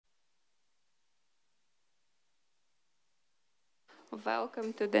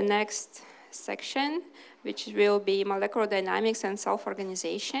Welcome to the next section, which will be molecular dynamics and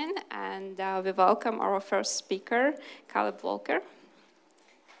self-organization. And we welcome our first speaker, Caleb Walker.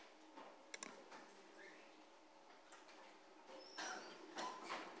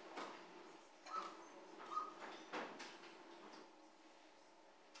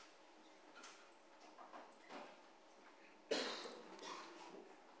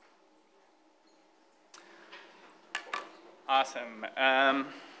 Awesome.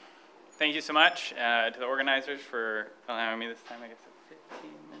 Thank you so much to the organizers for allowing me this time, I guess,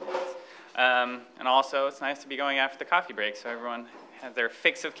 15 minutes. And also, it's nice to be going after the coffee break, so everyone has their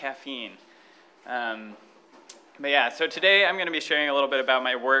fix of caffeine. But yeah, so today I'm going to be sharing a little bit about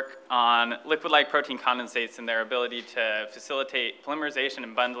my work on liquid-like protein condensates and their ability to facilitate polymerization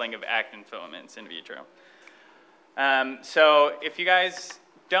and bundling of actin filaments in vitro. So if you guys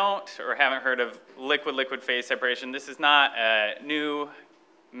don't or haven't heard of liquid-liquid phase separation, this is not a new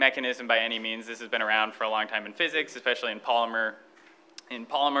mechanism by any means. This has been around for a long time in physics, especially in polymers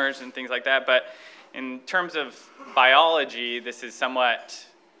and things like that. But in terms of biology, this is somewhat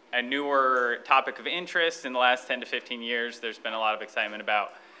a newer topic of interest. In the last 10 to 15 years, there's been a lot of excitement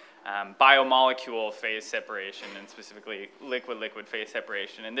about biomolecule phase separation, and specifically liquid-liquid phase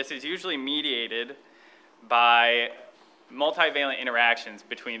separation. And this is usually mediated by multivalent interactions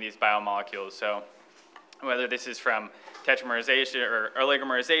between these biomolecules. So whether this is from tetramerization or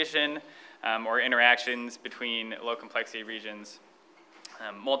oligomerization or interactions between low complexity regions,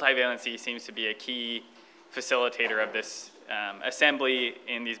 multivalency seems to be a key facilitator of this assembly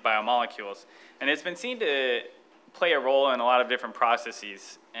in these biomolecules. And it's been seen to play a role in a lot of different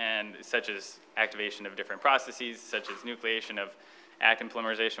processes, and such as activation of different processes, such as nucleation of actin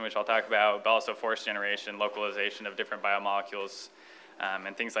polymerization, which I'll talk about, but also force generation, localization of different biomolecules,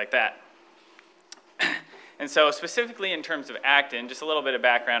 and things like that. And so specifically in terms of actin, just a little bit of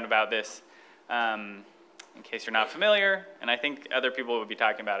background about this, in case you're not familiar, and I think other people will be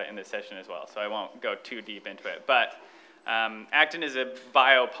talking about it in this session as well, so I won't go too deep into it. But actin is a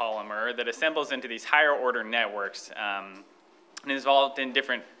biopolymer that assembles into these higher order networks and is involved in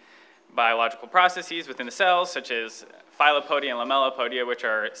different biological processes within the cells, such as filopodia and lamellipodia, which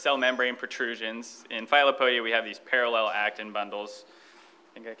are cell membrane protrusions. In filopodia, we have these parallel actin bundles.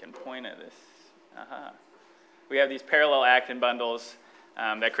 I think I can point at this. We have these parallel actin bundles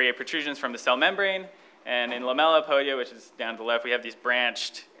that create protrusions from the cell membrane. And in lamellipodia, which is down to the left, we have these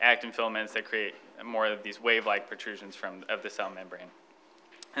branched actin filaments that create more of these wave-like protrusions of the cell membrane.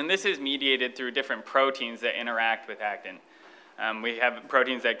 And this is mediated through different proteins that interact with actin. We have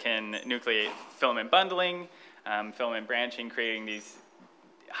proteins that can nucleate filament bundling, filament branching, creating these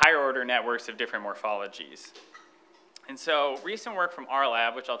higher order networks of different morphologies. And so recent work from our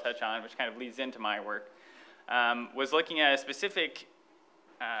lab, which I'll touch on, which kind of leads into my work, was looking at a specific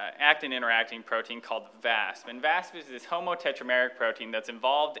actin interacting protein called VASP. And VASP is this homotetrameric protein that's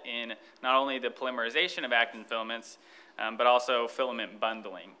involved in not only the polymerization of actin filaments, but also filament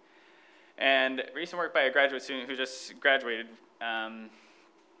bundling. And recent work by a graduate student who just graduated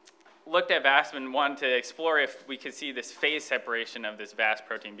looked at VASP and wanted to explore if we could see this phase separation of this VASP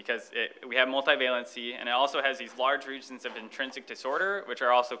protein, because we have multivalency, and it also has these large regions of intrinsic disorder, which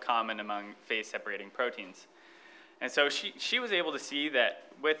are also common among phase separating proteins. And so she was able to see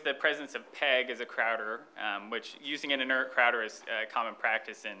that with the presence of PEG as a crowder, which using an inert crowder is a common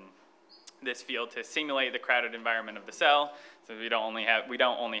practice in this field to simulate the crowded environment of the cell, so we don't only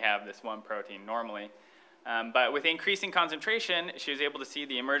have this one protein normally. But with increasing concentration, she was able to see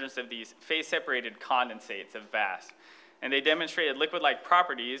the emergence of these phase-separated condensates of VASP. And they demonstrated liquid-like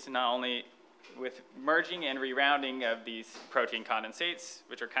properties, not only with merging and rerounding of these protein condensates,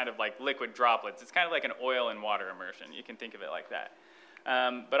 which are kind of like liquid droplets. It's kind of like an oil and water immersion. You can think of it like that.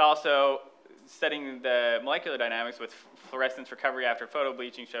 But also, studying the molecular dynamics with fluorescence recovery after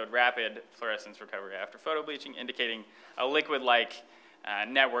photobleaching showed rapid fluorescence recovery after photobleaching, indicating a liquid-like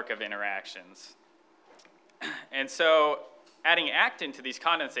network of interactions. And so adding actin to these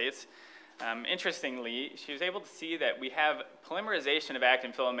condensates, interestingly, she was able to see that we have polymerization of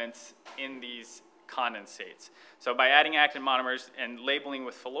actin filaments in these condensates. So by adding actin monomers and labeling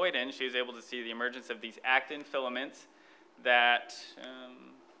with phalloidin, she was able to see the emergence of these actin filaments that,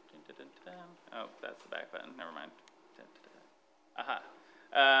 oh, that's the back button, never mind.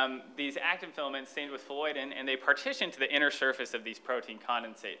 These actin filaments stained with phalloidin, and they partition to the inner surface of these protein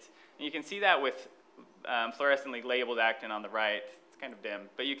condensates. And you can see that with fluorescently labeled actin on the right. It's kind of dim,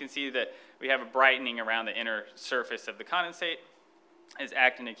 but you can see that we have a brightening around the inner surface of the condensate as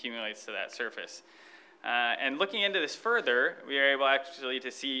actin accumulates to that surface. And looking into this further, we are able actually to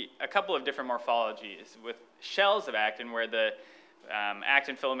see a couple of different morphologies with shells of actin where the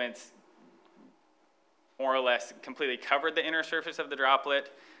actin filaments more or less completely covered the inner surface of the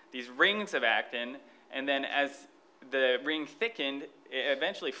droplet, these rings of actin, and then as the ring thickened, it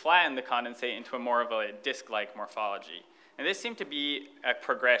eventually flattened the condensate into a more of a disc-like morphology. And this seemed to be a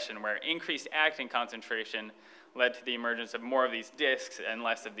progression where increased actin concentration led to the emergence of more of these discs and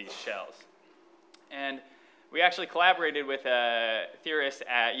less of these shells. And we actually collaborated with a theorist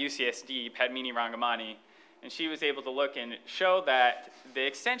at UCSD, Padmini Rangamani, and she was able to look and show that the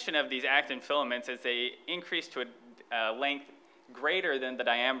extension of these actin filaments, as they increased to a length greater than the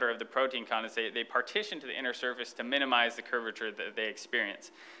diameter of the protein condensate, they partition to the inner surface to minimize the curvature that they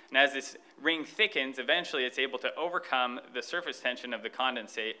experience. And as this ring thickens, eventually it's able to overcome the surface tension of the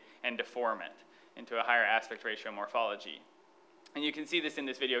condensate and deform it into a higher aspect ratio morphology. And you can see this in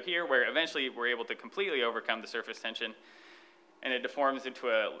this video here, where eventually we're able to completely overcome the surface tension, and it deforms into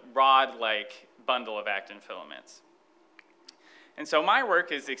a rod-like bundle of actin filaments. And so my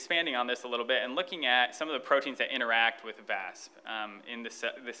work is expanding on this a little bit and looking at some of the proteins that interact with VASP in this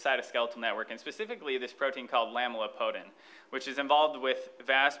cytoskeletal network, and specifically this protein called lamellipodin, which is involved with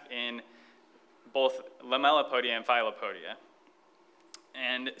VASP in both lamellipodia and filopodia.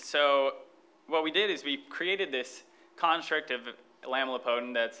 And so what we did is we created this construct of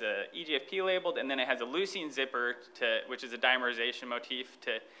lamellipodin that's EGFP labeled, and then it has a leucine zipper, which is a dimerization motif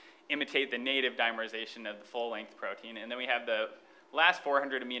to imitate the native dimerization of the full-length protein. And then we have the last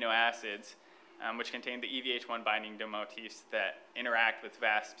 400 amino acids, which contain the EVH1 binding motifs that interact with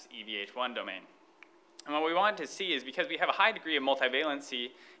VASP's EVH1 domain. And what we wanted to see is, because we have a high degree of multivalency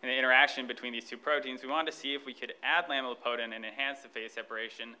in the interaction between these two proteins, we wanted to see if we could add lamellipodin and enhance the phase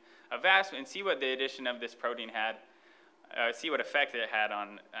separation of VASP and see what the addition of this protein had, see what effect it had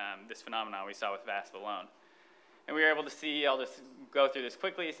on this phenomenon we saw with VASP alone. And we were able to see, I'll just go through this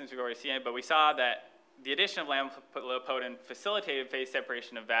quickly since we've already seen it, but we saw that the addition of lamellipodin facilitated phase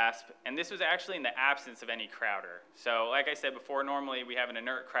separation of VASP, and this was actually in the absence of any crowder. So like I said before, normally we have an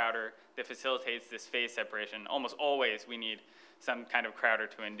inert crowder that facilitates this phase separation. Almost always we need some kind of crowder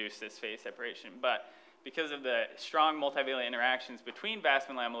to induce this phase separation. But because of the strong multivalent interactions between VASP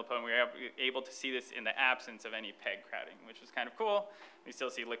and lamellipodin, we were able to see this in the absence of any PEG crowding, which was kind of cool. We still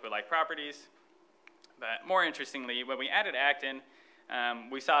see liquid-like properties. But more interestingly, when we added actin,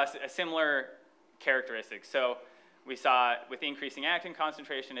 we saw a similar characteristic. So we saw with increasing actin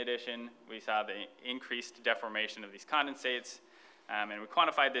concentration addition, we saw the increased deformation of these condensates. And we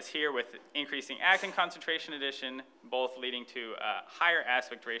quantified this here with increasing actin concentration addition, both leading to a higher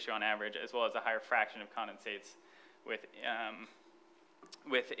aspect ratio on average, as well as a higher fraction of condensates with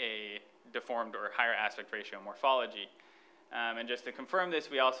a deformed or higher aspect ratio morphology. And just to confirm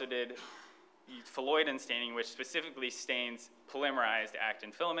this, we also did phalloidin staining, which specifically stains polymerized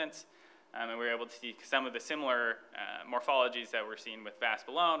actin filaments. And we were able to see some of the similar morphologies that we're seeing with VASP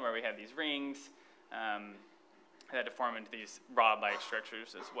alone, where we have these rings that deform into these rod-like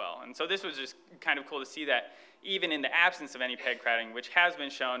structures as well. And so this was just kind of cool to see that even in the absence of any PEG crowding, which has been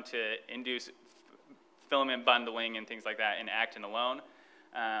shown to induce filament bundling and things like that in actin alone,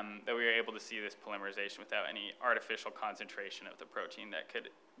 that we were able to see this polymerization without any artificial concentration of the protein that could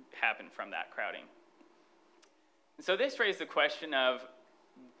happen from that crowding. And so this raised the question of,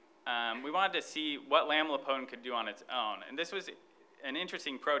 we wanted to see what lamellipodin could do on its own. And this was an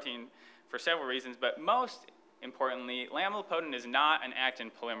interesting protein for several reasons, but most importantly, lamellipodin is not an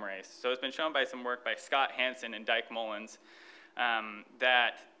actin polymerase. So it's been shown by some work by Scott Hansen and Dyke Mullins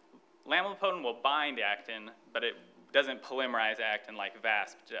that lamellipodin will bind actin, but it doesn't polymerize actin like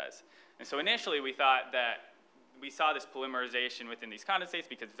VASP does. And so initially we thought that we saw this polymerization within these condensates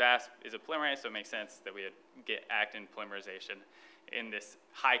because VASP is a polymerase, so it makes sense that we would get actin polymerization in this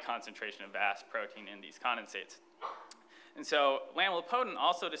high concentration of VASP protein in these condensates. And so lamellipodin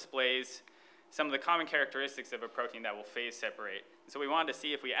also displays some of the common characteristics of a protein that will phase separate. So we wanted to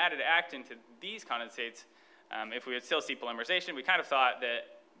see if we added actin to these condensates, if we would still see polymerization. We kind of thought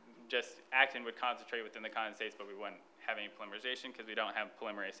that just actin would concentrate within the condensates, but we wouldn't have any polymerization because we don't have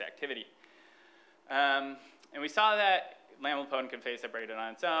polymerase activity. And we saw that lamellipodin could phase separate it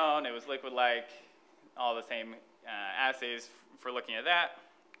on its own. It was liquid-like, all the same assays for looking at that.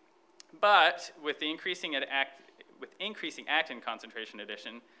 But with the increasing actin concentration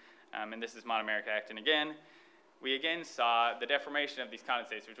addition, and this is monomeric actin again, we again saw the deformation of these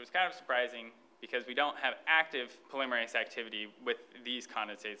condensates, which was kind of surprising because we don't have active polymerase activity with these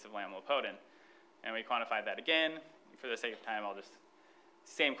condensates of lamellipodin. And we quantified that again. For the sake of time, I'll just,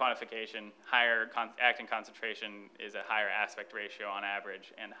 same quantification, higher actin concentration is a higher aspect ratio on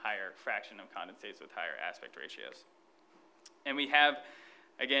average and higher fraction of condensates with higher aspect ratios. And we have,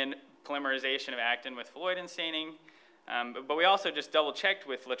 again, polymerization of actin with phalloidin staining. But we also just double-checked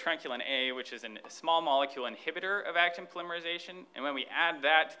with latrunculin A, which is a small molecule inhibitor of actin polymerization. And when we add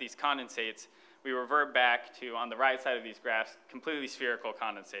that to these condensates, we revert back to, on the right side of these graphs, completely spherical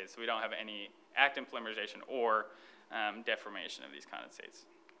condensates. So we don't have any actin polymerization or deformation of these condensates.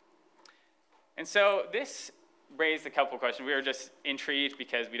 And so this raised a couple questions. We were just intrigued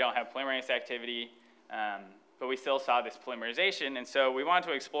because we don't have polymerase activity, but we still saw this polymerization. And so we wanted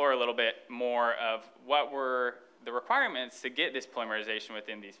to explore a little bit more of what were the requirements to get this polymerization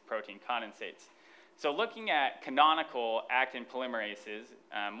within these protein condensates. So looking at canonical actin polymerases,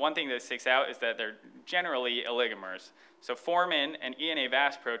 one thing that sticks out is that they're generally oligomers. So formin and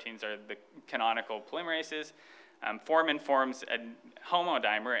ENA-VAS proteins are the canonical polymerases. Formin forms a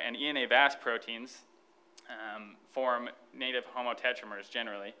homodimer, and ENA-VAS proteins form native homotetramers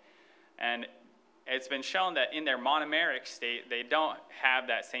generally. And it's been shown that in their monomeric state, they don't have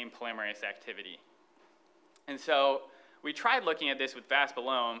that same polymerase activity. And so we tried looking at this with VASP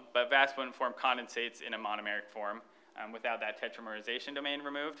alone, but VASP wouldn't form condensates in a monomeric form without that tetramerization domain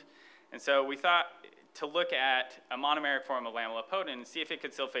removed. And so we thought to look at a monomeric form of lamellipodin, see if it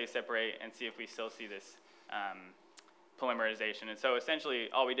could still phase separate and see if we still see this polymerization. And so essentially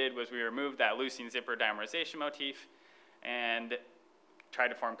all we did was we removed that leucine zipper dimerization motif and tried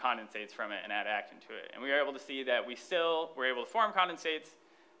to form condensates from it and add actin to it. And we were able to see that we still were able to form condensates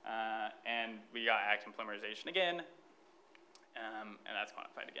and we got actin polymerization again. And that's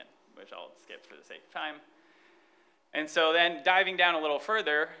quantified again, which I'll skip for the sake of time. And so then diving down a little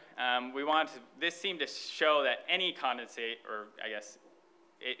further, this seemed to show that any condensate, or I guess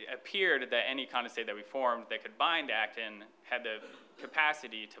it appeared that any condensate that we formed that could bind actin had the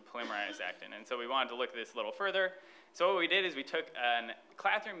capacity to polymerize actin. And so we wanted to look at this a little further. So what we did is we took an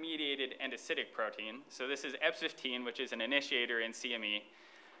clathrin-mediated endocytic protein. So this is EPS15, which is an initiator in CME,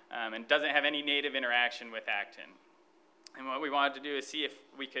 and doesn't have any native interaction with actin. And what we wanted to do is see if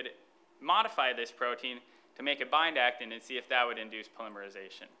we could modify this protein to make it bind actin and see if that would induce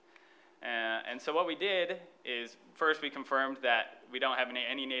polymerization. And so what we did is first we confirmed that we don't have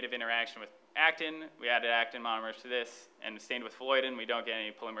any native interaction with actin. We added actin monomers to this and stained with phalloidin. We don't get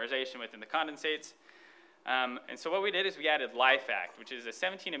any polymerization within the condensates. And so what we did is we added LifeAct, which is a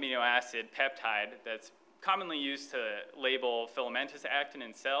 17 amino acid peptide that's commonly used to label filamentous actin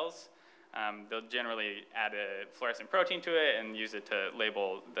in cells. They'll generally add a fluorescent protein to it and use it to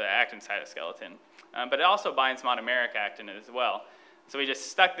label the actin cytoskeleton. But it also binds monomeric actin as well. So we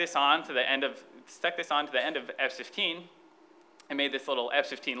just stuck this on to the end of EPS15 and made this little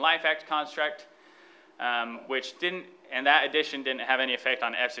EPS15 LifeAct construct, and that addition didn't have any effect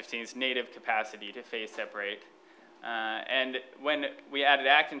on EPS15's native capacity to phase separate. And when we added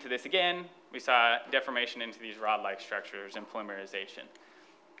actin to this again, we saw deformation into these rod-like structures and polymerization,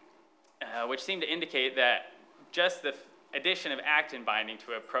 which seemed to indicate that just the addition of actin binding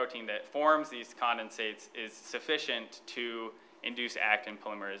to a protein that forms these condensates is sufficient to induce actin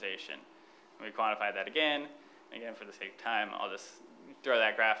polymerization. And we quantified that again. Again, for the sake of time, I'll just throw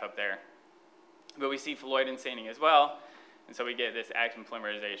that graph up there. But we see phalloidin staining as well, and so we get this actin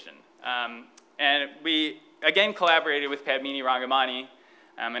polymerization. And we, again, collaborated with Padmini Rangamani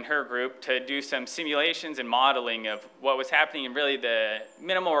and her group to do some simulations and modeling of what was happening and really the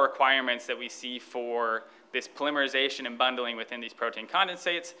minimal requirements that we see for this polymerization and bundling within these protein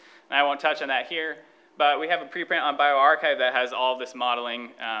condensates. And I won't touch on that here, but we have a preprint on bioRxiv that has all of this modeling,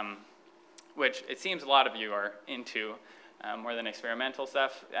 which it seems a lot of you are into more than experimental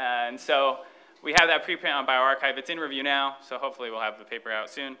stuff. And so we have that preprint on bioRxiv. It's in review now, so hopefully we'll have the paper out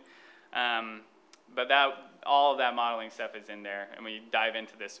soon. But all of that modeling stuff is in there, and we dive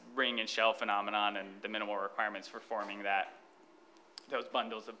into this ring and shell phenomenon and the minimal requirements for forming those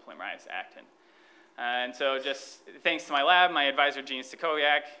bundles of polymerized actin. And so just thanks to my lab, my advisor Gene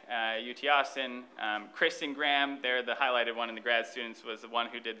Stakowiak, UT Austin, Kristen Graham, they're the highlighted one in the grad students, was the one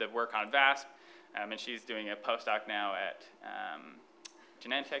who did the work on VASP, and she's doing a postdoc now at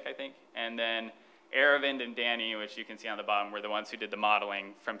Genentech, I think. And then Aravind and Danny, which you can see on the bottom, were the ones who did the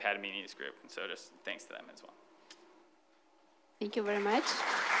modeling from Padmini's group. And so just thanks to them as well. Thank you very much.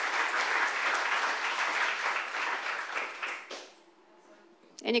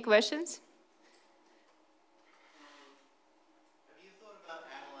 Any questions? Have you thought about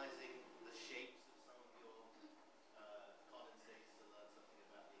analyzing the shapes of some of your condensates to learn something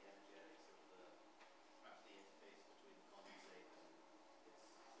about the energetics of perhaps the interface between the condensate and its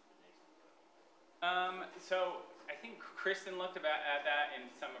supernatant work? So I think Kristen looked at that in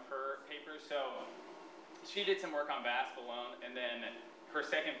some of her papers. So she did some work on VASP alone, and then her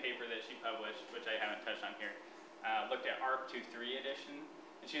second paper that she published, which I haven't touched on here, looked at ARP 2.3 edition.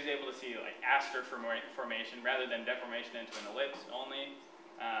 And she was able to see like aster formation rather than deformation into an ellipse only,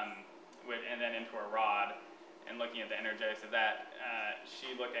 and then into a rod. And looking at the energetics of that,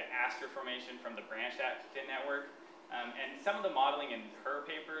 she looked at aster formation from the branched actin network. And some of the modeling in her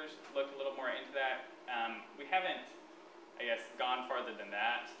papers looked a little more into that. We haven't, I guess, gone farther than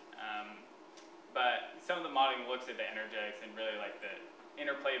that. But some of the modeling looks at the energetics and really like the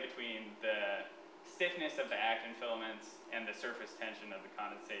interplay between the stiffness of the actin filaments and the surface tension of the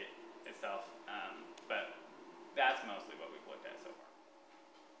condensate itself. But that's mostly what we've looked at so far.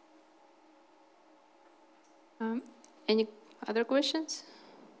 Any other questions?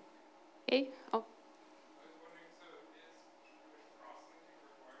 Okay. Oh.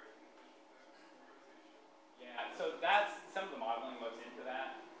 Yeah, so that's some of the modeling looks into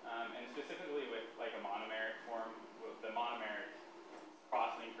that, and specifically with like a monomeric form, with the monomeric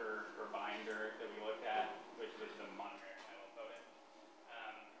crosslinker or binder that we looked at, which was the monomeric metal potent.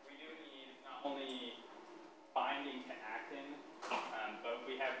 We do need not only binding to actin, but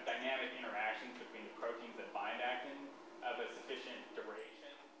we have dynamic interactions between the proteins that bind actin of a sufficient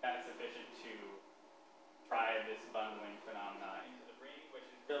duration that's sufficient to drive this bundling phenomena into the ring, which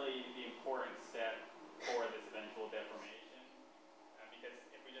is really the important step for this eventual deformation. Because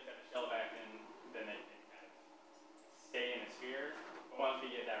if we just have a shell of actin, then it can kind of stay in a sphere. But once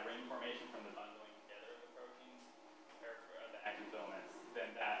we get that ring formation from the bundling together of the proteins, or the actin filaments,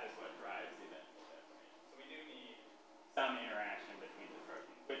 then that is what drives the eventual deformation. So we do need some interaction between the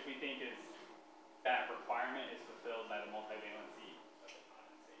proteins, which we think is that requirement is fulfilled by the multivalency of the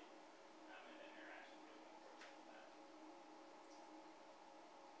condensate and the interaction between the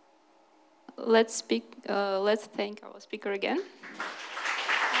proteins. Let's thank our speaker again.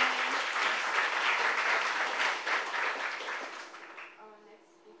 Our next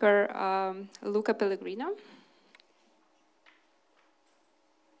speaker, Luca Pellegrino.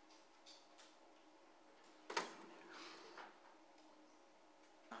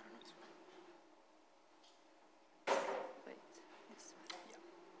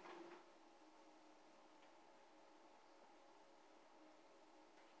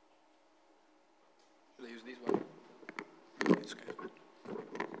 Use this one.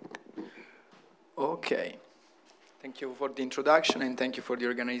 Okay. Thank you for the introduction and thank you for the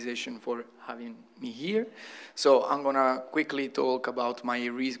organization for having me here. So I'm going to quickly talk about my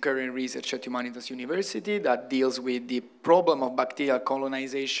current research at Humanitas University that deals with the problem of bacterial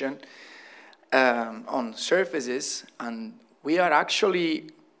colonization on surfaces, and we are actually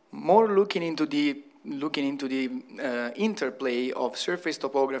more looking into the interplay of surface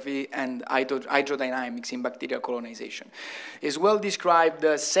topography and hydrodynamics in bacterial colonization. It's well described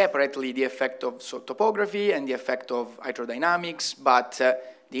separately the effect of topography and the effect of hydrodynamics, but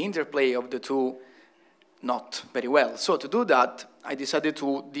the interplay of the two not very well. So to do that, I decided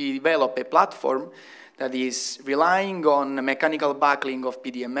to develop a platform that is relying on mechanical buckling of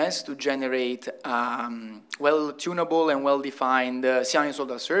PDMS to generate well-tunable and well-defined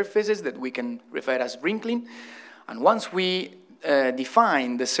sinusoidal surfaces that we can refer as wrinkling. And once we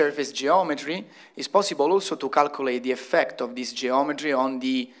define the surface geometry, it's possible also to calculate the effect of this geometry on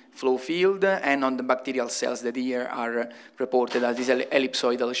the flow field and on the bacterial cells that here are reported as these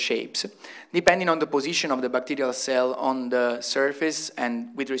ellipsoidal shapes, depending on the position of the bacterial cell on the surface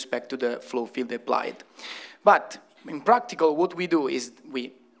and with respect to the flow field applied. But in practical, what we do is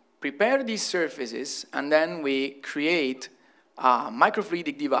we prepare these surfaces and then we create a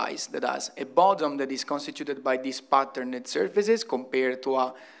microfluidic device that has a bottom that is constituted by these patterned surfaces compared to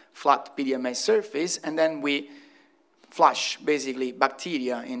a flat PDMS surface, and then we flush basically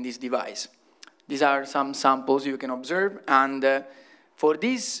bacteria in this device. These are some samples you can observe, and for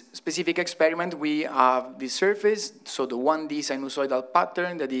this specific experiment we have the surface, so the 1D sinusoidal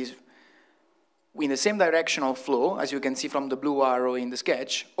pattern that is in the same direction of flow, as you can see from the blue arrow in the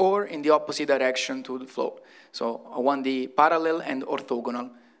sketch, or in the opposite direction to the flow. So a 1D parallel and orthogonal,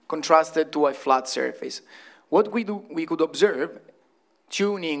 contrasted to a flat surface. What we do, we could observe,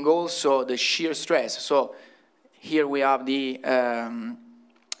 tuning also the shear stress. So here we have the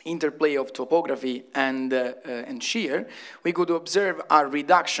interplay of topography and shear. We could observe a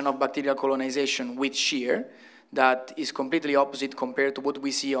reduction of bacterial colonization with shear that is completely opposite compared to what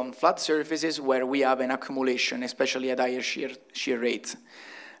we see on flat surfaces where we have an accumulation, especially at higher shear rates.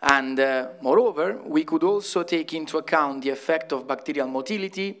 And moreover, we could also take into account the effect of bacterial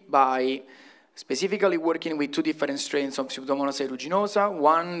motility by specifically working with two different strains of Pseudomonas aeruginosa,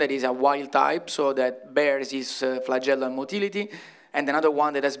 one that is a wild type, so that bears its flagellar motility, and another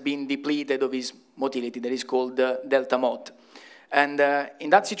one that has been depleted of its motility, that is called delta mot. And in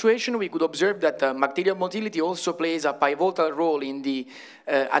that situation, we could observe that bacterial motility also plays a pivotal role in the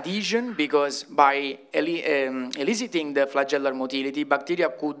adhesion, because by eliciting the flagellar motility, bacteria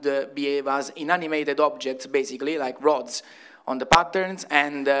could behave as inanimated objects, basically, like rods on the patterns,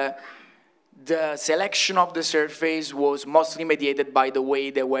 and the selection of the surface was mostly mediated by the way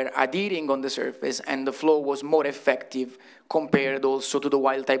they were adhering on the surface, and the flow was more effective compared also to the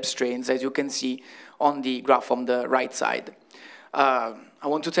wild-type strains, as you can see on the graph on the right side. I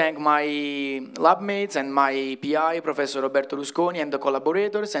want to thank my lab mates and my PI, Professor Roberto Rusconi, and the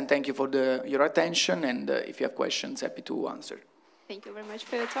collaborators, and thank you for your attention, and if you have questions, happy to answer. Thank you very much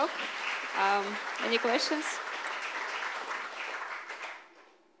for your talk. Any questions?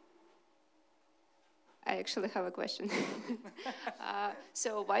 I actually have a question.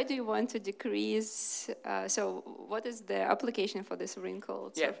 So why do you want to decrease, so what is the application for these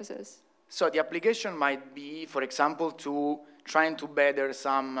wrinkled surfaces? So the application might be, for example, to trying to better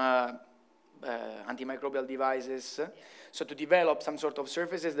some antimicrobial devices. So to develop some sort of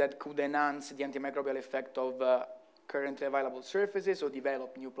surfaces that could enhance the antimicrobial effect of currently available surfaces, or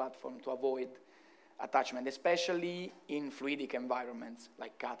develop new platforms to avoid attachment, especially in fluidic environments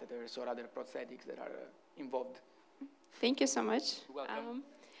like catheters or other prosthetics that are involved. Thank you so much. You're welcome.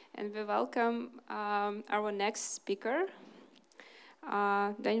 And we welcome our next speaker,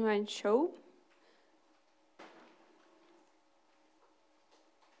 Daehyun CHOI.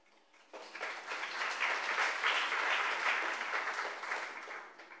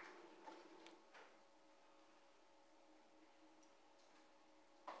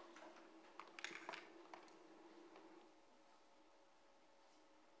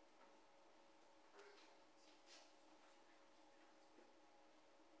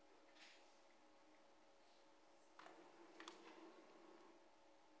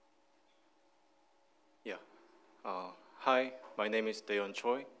 Hi, my name is Daehyun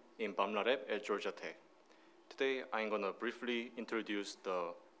CHOI in Bamla Lab at Georgia Tech. Today, I'm going to briefly introduce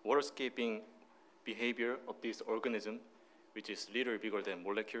the waterscaping behavior of this organism, which is little bigger than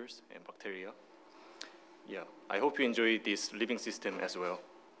molecules and bacteria. Yeah, I hope you enjoy this living system as well.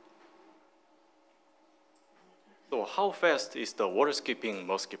 So how fast is the waterscaping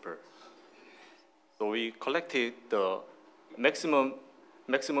mouse-skipper? So we collected the maximum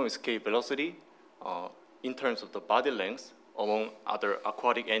escape velocity in terms of the body length among other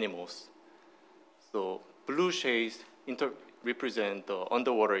aquatic animals. So blue shades represent the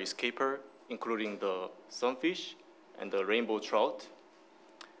underwater escaper, including the sunfish and the rainbow trout.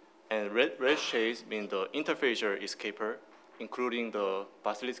 And red shades mean the interfacial escaper, including the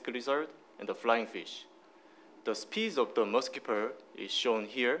basilisk lizard and the flying fish. The speed of the mouse-skipper is shown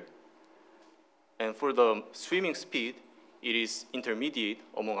here. And for the swimming speed, it is intermediate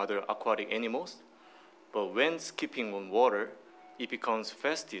among other aquatic animals. But when skipping on water, it becomes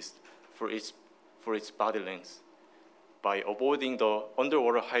fastest for its body length by avoiding the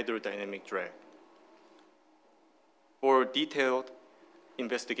underwater hydrodynamic drag. For detailed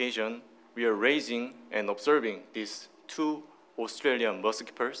investigation, we are raising and observing these two Australian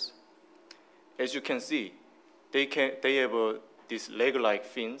mouse-skippers. As you can see, they have these leg-like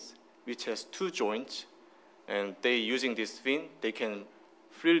fins, which has two joints, and using this fin, they can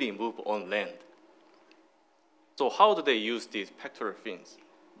freely move on land. So how do they use these pectoral fins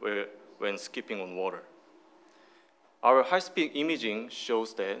when skipping on water? Our high-speed imaging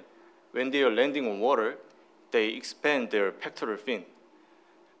shows that when they are landing on water, they expand their pectoral fin,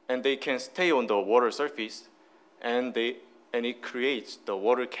 and they can stay on the water surface, and it creates the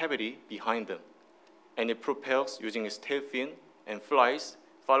water cavity behind them, and it propels using its tail fin and flies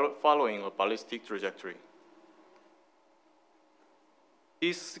following a ballistic trajectory.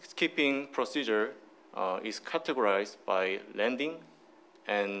 This skipping procedure is categorized by landing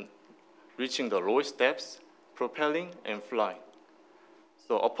and reaching the lowest depths, propelling, and flying.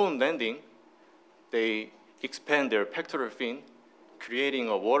 So upon landing, they expand their pectoral fin, creating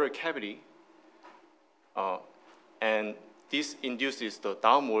a water cavity, and this induces the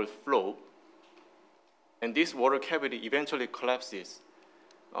downward flow. And this water cavity eventually collapses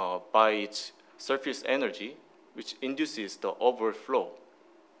by its surface energy, which induces the upward flow.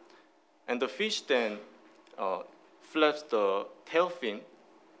 And the fish then flaps the tail fin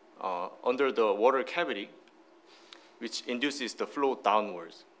under the water cavity, which induces the flow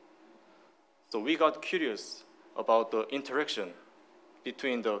downwards. So we got curious about the interaction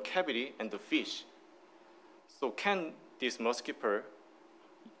between the cavity and the fish. So can this mouse-skipper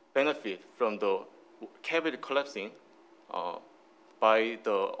benefit from the cavity collapsing by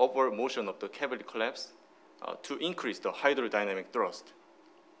the upward motion of the cavity collapse to increase the hydrodynamic thrust?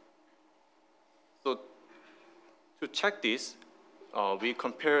 So to check this, we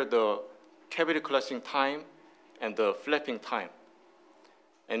compare the cavity collapsing time and the flapping time.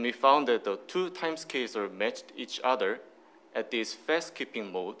 And we found that the two time scales are matched each other at this fast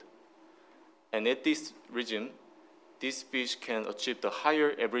skipping mode. And at this region, this fish can achieve the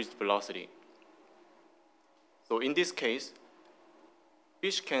higher average velocity. So in this case,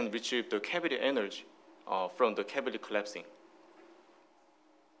 fish can retrieve the cavity energy from the cavity collapsing.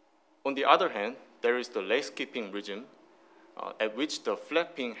 On the other hand, there is the leg skipping region at which the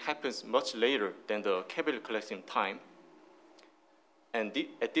flapping happens much later than the cavity collapsing time. And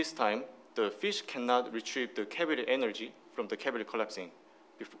at this time, the fish cannot retrieve the cavity energy from the cavity collapsing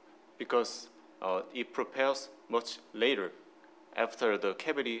because it propels much later after the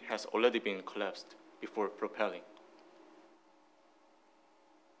cavity has already been collapsed before propelling.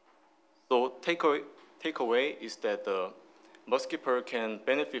 So takeaway is that the muskipper can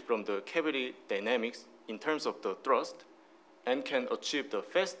benefit from the cavity dynamics in terms of the thrust and can achieve the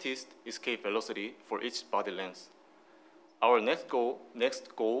fastest escape velocity for each body length. Our next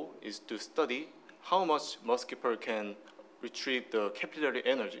goal is to study how much muskipper can retrieve the capillary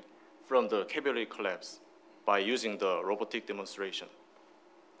energy from the capillary collapse by using the robotic demonstration.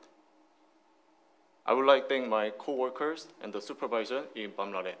 I would like to thank my co-workers and the supervisor in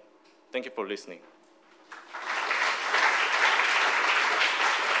Bamlare. Thank you for listening.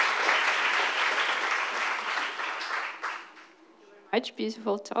 Much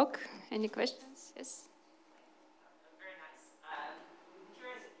beautiful talk. Any questions? Yes. Very nice. I'm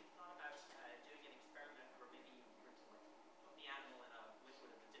curious if you thought about doing an experiment where maybe you were to put the animal in a liquid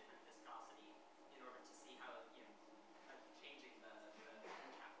of a different viscosity in order to see how changing the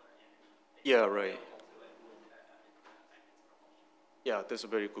capillary energy. Yeah, right. Yeah, that's a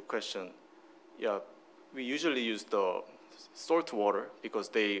very good question. Yeah, we usually use the salt water because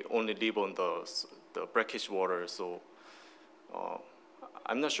they only live on the brackish water. So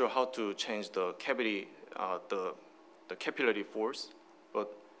I'm not sure how to change the cavity, the capillary force,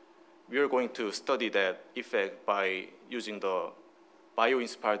 but we are going to study that effect by using the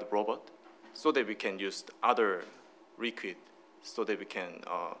bio-inspired robot so that we can use other liquid so that we can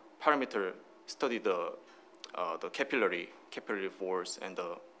study the capillary force and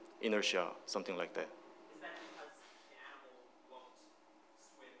the inertia, something like that. Is that because the animal won't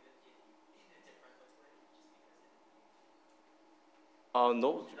swim in a different liquid just because No.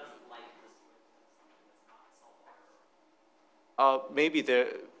 it doesn't like the swim in something that's not salt water? Maybe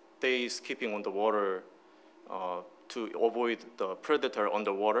they skipping on the water to avoid the predator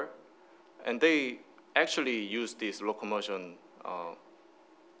underwater, and they actually use this locomotion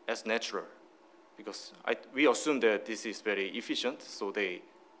as natural because we assume that this is very efficient, so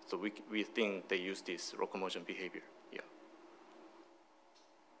we think they use this locomotion behavior. Yeah.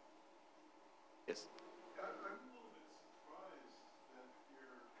 Yes. I'm a little bit surprised that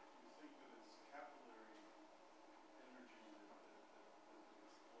you think that it's capillary energy that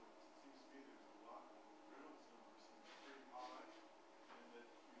explodes. It seems to me there's a lot of Reynolds number seems pretty high, and that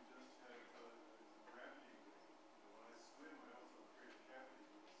you just have gravity wave. When I swim, I also create a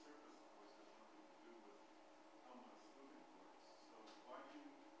cavity, but the surface force has nothing to do with how my swimming works. So why do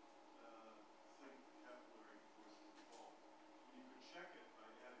you think the capillary force is involved? You could check it by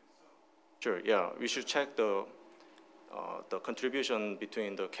adding soap. Sure. Yeah, we should check the contribution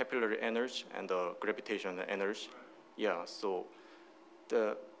between the capillary energy and the gravitational energy. Yeah. So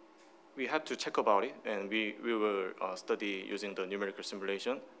we have to check about it, and we will study using the numerical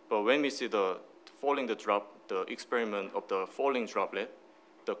simulation. But when we see the experiment of the falling droplet,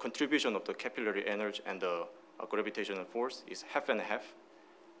 the contribution of the capillary energy and the gravitational force is half and half,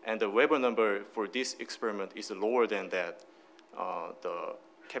 and the Weber number for this experiment is lower than that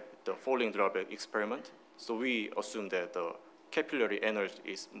the falling droplet experiment. So we assume that the capillary energy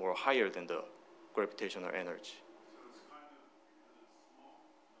is more higher than the gravitational energy. So it's kind of because it's small,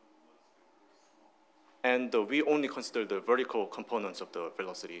 And we only consider the vertical components of the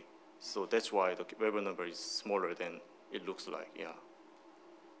velocity. So that's why the Weber number is smaller than it looks like, yeah.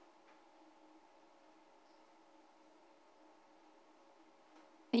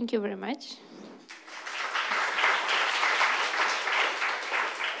 Thank you very much.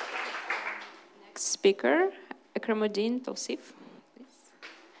 Next speaker, Ekramuddin TOWSIF.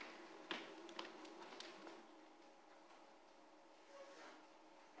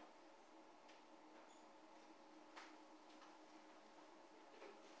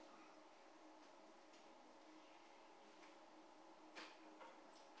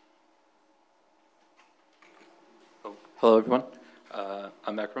 Hello, everyone.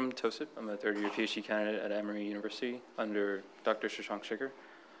 I'm Ekramuddin TOWSIF. I'm a third-year PhD candidate at Emory University under Dr. Shashank Shikhar.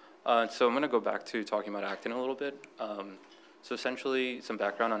 So I'm going to go back to talking about actin a little bit. So essentially, some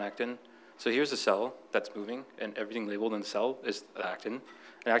background on actin. So here's a cell that's moving, and everything labeled in the cell is the actin.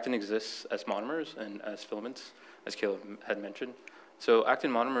 And actin exists as monomers and as filaments, as Caleb had mentioned. So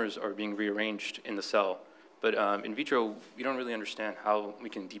actin monomers are being rearranged in the cell, but in vitro, we don't really understand how we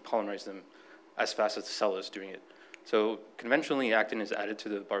can depolymerize them as fast as the cell is doing it. So conventionally, actin is added to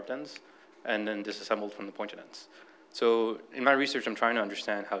the barbed ends and then disassembled from the pointed ends. So in my research, I'm trying to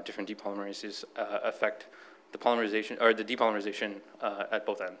understand how different depolymerases affect the polymerization, or the depolarization at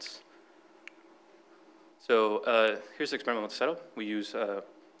both ends. So here's the experimental setup. We use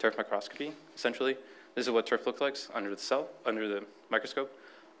turf microscopy, essentially. This is what turf looks like under the cell, under the microscope.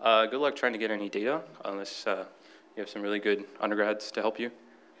 Good luck trying to get any data, unless you have some really good undergrads to help you.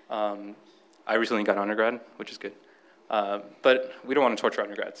 I recently got undergrad, which is good. But we don't want to torture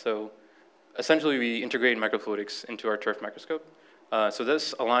undergrads. So essentially, we integrate microfluidics into our turf microscope. So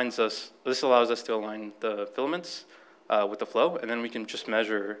this allows us to align the filaments with the flow, and then we can just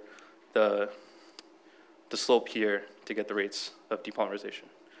measure the slope here to get the rates of depolymerization.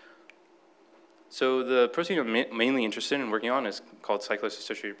 So the protein I'm mainly interested in working on is called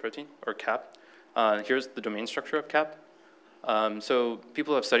cyclose-associated protein, or CAP. Here's the domain structure of CAP. So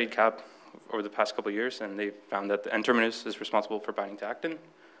people have studied CAP over the past couple of years, and they've found that the N-terminus is responsible for binding to actin,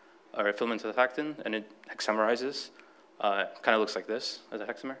 or a filament to actin, and it hexamerizes. Kind of looks like this as a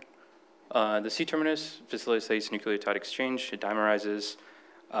hexamer. The C-terminus facilitates nucleotide exchange. It dimerizes.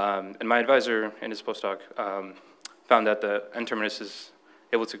 And my advisor in his postdoc found that the N-terminus is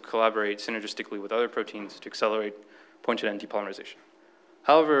able to collaborate synergistically with other proteins to accelerate pointed end depolymerization.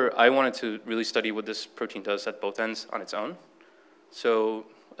 However, I wanted to really study what this protein does at both ends on its own. So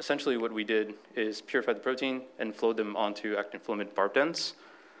essentially what we did is purify the protein and flow them onto actin filament barbed ends.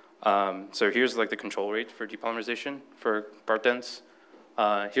 So here's like the control rate for depolymerization for barbed ends.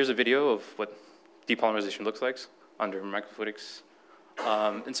 Here's a video of what depolymerization looks like under microfluidics.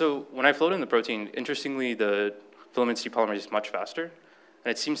 And so when I flowed in the protein, interestingly, the filaments depolymerase much faster,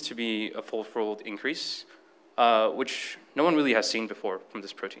 and it seems to be a fold increase, which no one really has seen before from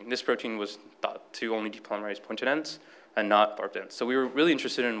this protein. This protein was thought to only depolymerize pointed ends and not barbed ends. So we were really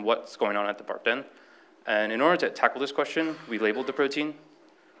interested in what's going on at the barbed end. And in order to tackle this question, we labeled the protein.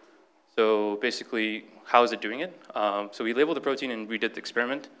 So basically, how is it doing it? So we labeled the protein and we did the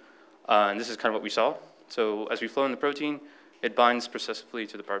experiment. And this is kind of what we saw. So as we flow in the protein, it binds processively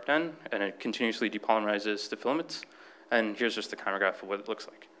to the barbed end, and it continuously depolymerizes the filaments. And here's just the chirograph of what it looks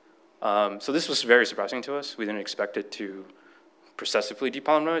like. So this was very surprising to us. We didn't expect it to processively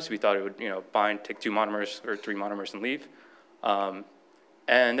depolymerize. We thought it would bind, take 2 monomers or 3 monomers and leave.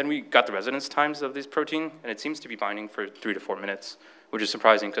 And then we got the residence times of this protein, and it seems to be binding for 3 to 4 minutes, which is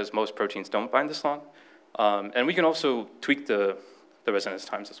surprising because most proteins don't bind this long. And we can also tweak the residence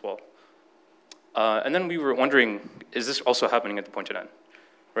times as well. And then we were wondering, is this also happening at the pointed end,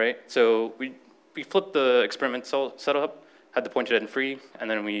 right? So we flipped the experiment setup, had the pointed end free, and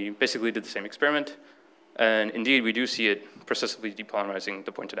then we basically did the same experiment. And indeed, we do see it processively depolymerizing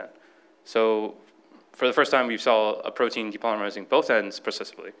the pointed end. So for the first time, we saw a protein depolymerizing both ends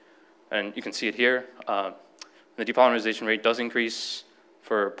processively. And you can see it here. The depolymerization rate does increase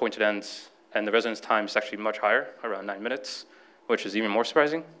for pointed ends, and the residence time is actually much higher, around 9 minutes, which is even more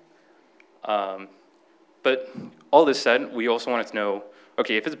surprising. But all this said, we also wanted to know,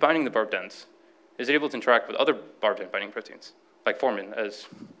 okay, if it's binding the barbed ends, is it able to interact with other barbed end binding proteins, like formin, as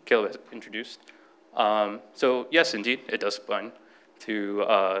Caleb has introduced? So yes, indeed, it does bind to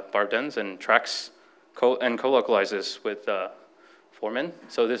barbed ends and tracks and co-localizes with formin.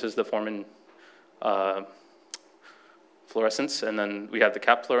 So this is the formin fluorescence, and then we have the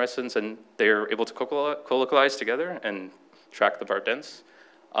cap fluorescence, and they're able to co-localize together and track the barbed ends.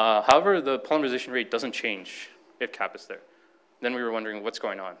 However, the polymerization rate doesn't change if cap is there. Then we were wondering what's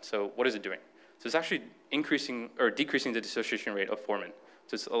going on. So what is it doing? So it's actually increasing or decreasing the dissociation rate of formin.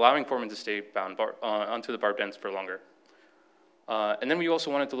 So it's allowing formin to stay bound onto the barbed ends for longer. And then we also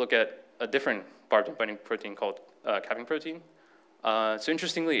wanted to look at a different barbed end binding protein called capping protein. So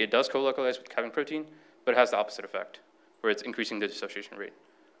interestingly, it does co-localize with capping protein, but it has the opposite effect, where it's increasing the dissociation rate.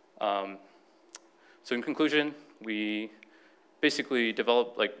 So in conclusion, we basically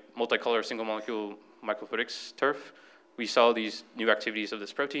developed like multicolor single molecule microfluidics turf. We saw these new activities of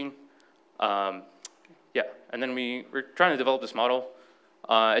this protein. Yeah, and then we were trying to develop this model.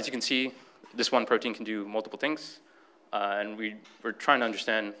 As you can see, this one protein can do multiple things. And we were trying to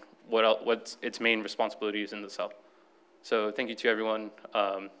understand what's its main responsibilities in the cell. So thank you to everyone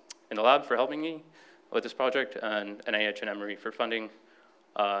in the lab for helping me with this project, and NIH and Emory for funding.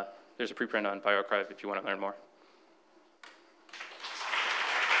 There's a preprint on bioRxiv if you want to learn more.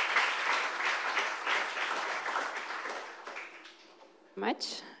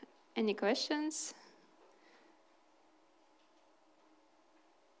 Much. Any questions?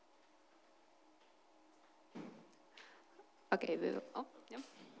 Okay, we will. Oh, yeah.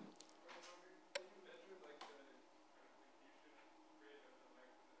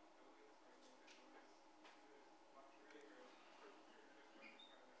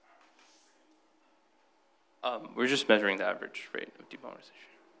 We're just measuring the average rate of depolymerization.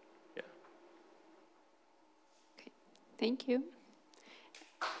 Yeah. Okay, thank you.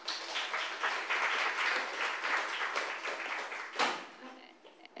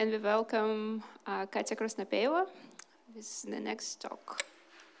 And we welcome Ekaterina KRASNOPEEVA. This is the next talk.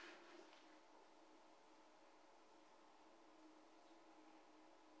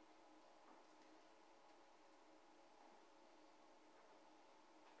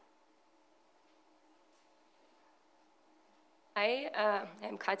 Hi,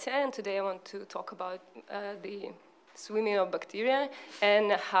 I'm Katya, and today I want to talk about the swimming of bacteria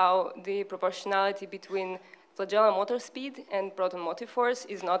and how the proportionality between flagellar motor speed and proton motive force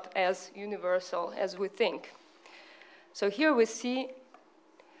is not as universal as we think. So here we see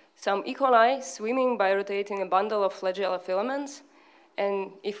some E. coli swimming by rotating a bundle of flagellar filaments,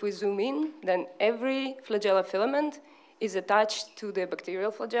 and if we zoom in, then every flagellar filament is attached to the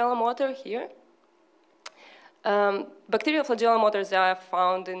bacterial flagellar motor here. Bacterial flagellar motors are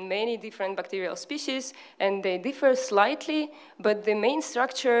found in many different bacterial species, and they differ slightly, but the main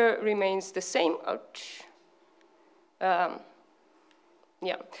structure remains the same. Ouch.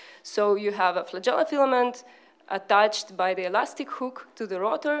 Yeah, so you have a flagellar filament attached by the elastic hook to the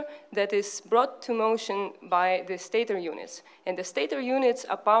rotor that is brought to motion by the stator units. And the stator units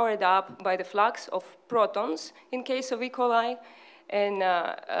are powered up by the flux of protons in case of E. coli. And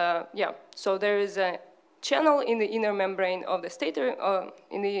yeah, so there is a channel in the inner membrane of the stator,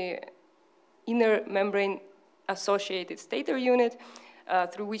 in the inner membrane associated stator unit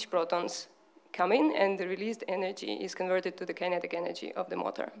through which protons come in, and the released energy is converted to the kinetic energy of the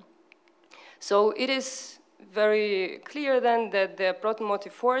motor. So it is very clear then that the proton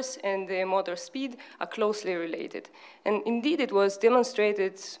motive force and the motor speed are closely related. And indeed it was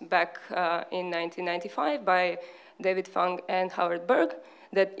demonstrated back in 1995 by David Fung and Howard Berg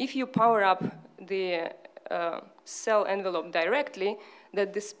that if you power up the cell envelope directly,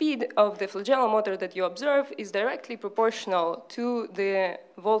 that the speed of the flagellar motor that you observe is directly proportional to the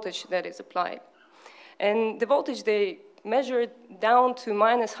voltage that is applied. And the voltage they measured down to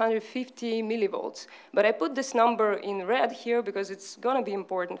minus 150 millivolts. But I put this number in red here because it's going to be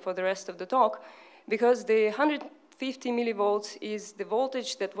important for the rest of the talk, because the 150 millivolts is the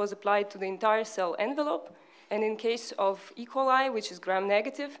voltage that was applied to the entire cell envelope. And in case of E. coli, which is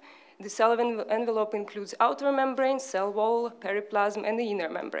gram-negative, the cell envelope includes outer membrane, cell wall, periplasm, and the inner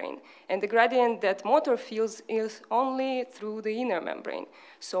membrane. And the gradient that motor feels is only through the inner membrane.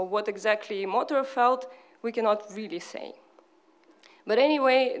 So what exactly motor felt, we cannot really say. But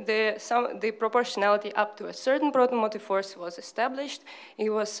anyway, the proportionality up to a certain proton motive force was established. It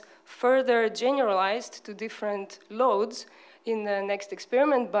was further generalized to different loads in the next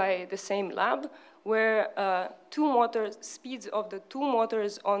experiment by the same lab, where speeds of the two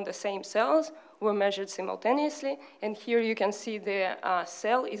motors on the same cells were measured simultaneously. And here you can see the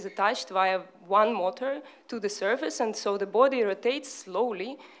cell is attached via one motor to the surface, and so the body rotates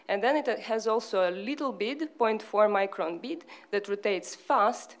slowly. And then it has also a little bead, 0.4 micron bead, that rotates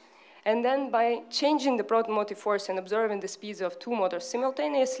fast. And then by changing the proton motive force and observing the speeds of two motors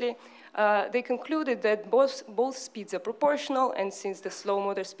simultaneously, they concluded that both speeds are proportional, and since the slow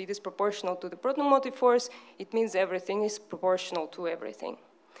motor speed is proportional to the proton motive force, it means everything is proportional to everything.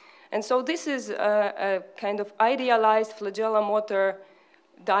 And so this is a kind of idealized flagellar motor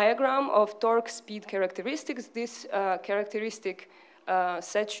diagram of torque speed characteristics. This characteristic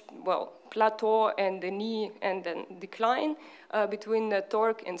plateau and the knee and then decline between the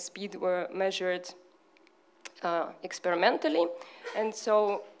torque and speed were measured experimentally. And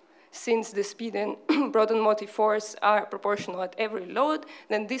so since the speed and proton motive force are proportional at every load,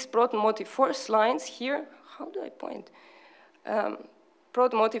 then these proton motive force lines here, how do I point?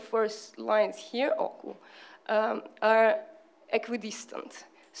 Proton motive force lines here, oh cool, are equidistant.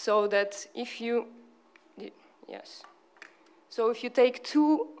 So that if you, yes. So if you take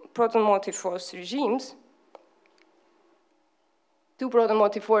two proton motive force regimes,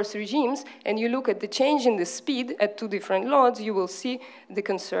 and you look at the change in the speed at two different loads, you will see the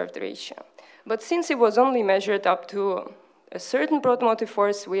conserved ratio. But since it was only measured up to a certain proton motive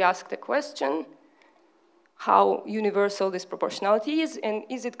force, we asked the question, how universal this proportionality is, and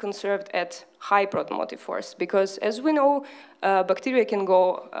is it conserved at high proton motive force? Because as we know, bacteria can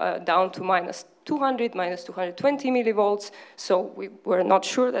go down to minus 200, minus 220 millivolts, so we were not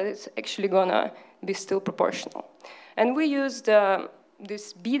sure that it's actually gonna be still proportional. And we used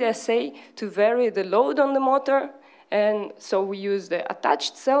this bead assay to vary the load on the motor, and so we use the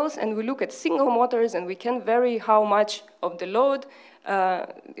attached cells, and we look at single motors, and we can vary how much of the load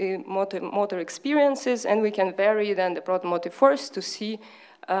motor experiences, and we can vary then the proton motive force to see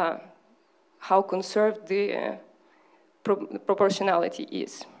how conserved the proportionality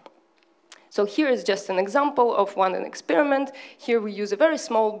is. So here is just an example of an experiment. Here we use a very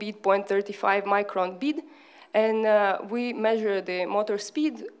small bead, 0.35 micron bead, and we measure the motor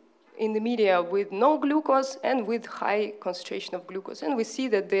speed in the media with no glucose and with high concentration of glucose. And we see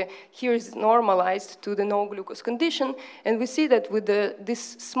that here is normalized to the no glucose condition, and we see that with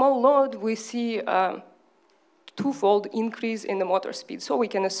this small load, we see twofold increase in the motor speed. So we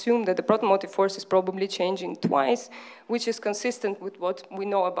can assume that the proton motive force is probably changing twice, which is consistent with what we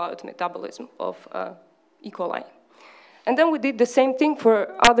know about metabolism of E. coli. And then we did the same thing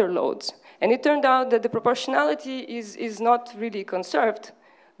for other loads. And it turned out that the proportionality is not really conserved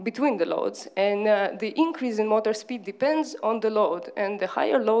between the loads. And the increase in motor speed depends on the load. And the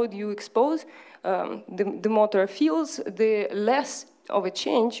higher load you expose, the motor feels, the less of a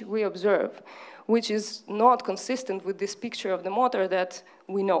change we observe, which is not consistent with this picture of the motor that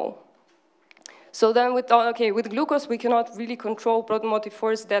we know. So then we thought, okay, with glucose, we cannot really control proton motive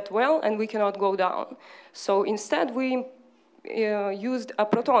force that well, and we cannot go down. So instead, we used a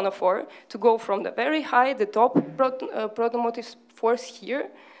protonophore to go from the very high, the top proton motive force here,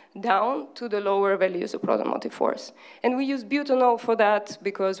 down to the lower values of proton motive force. And we used butanol for that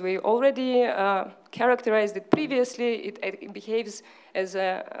because we already characterized it previously. It behaves as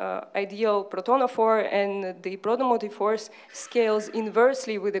an ideal protonophore, and the proton motive force scales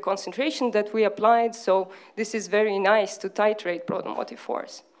inversely with the concentration that we applied, so this is very nice to titrate proton motive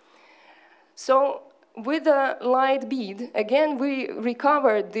force. So with a light bead, again, we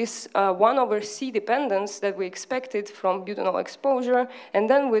recovered this 1/c dependence that we expected from butanol exposure, and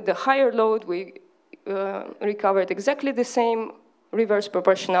then with the higher load, we recovered exactly the same reverse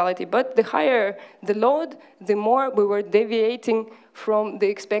proportionality, but the higher the load, the more we were deviating from the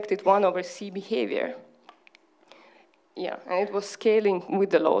expected 1/c behavior. Yeah, and it was scaling with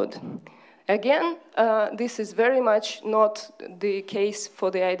the load. Again, this is very much not the case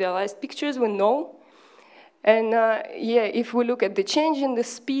for the idealized pictures, we know. And yeah, if we look at the change in the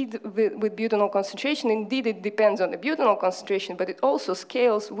speed with butanol concentration, indeed it depends on the butanol concentration, but it also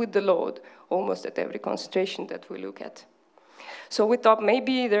scales with the load almost at every concentration that we look at. So we thought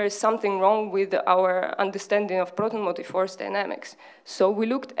maybe there is something wrong with our understanding of proton motive force dynamics. So we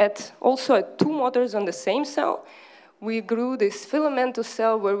looked also at two motors on the same cell. We grew this filamentous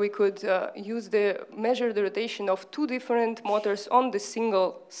cell where we could measure the rotation of two different motors on the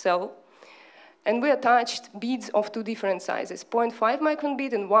single cell. And we attached beads of two different sizes, 0.5 micron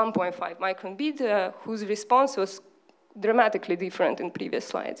bead and 1.5 micron bead, whose response was dramatically different in previous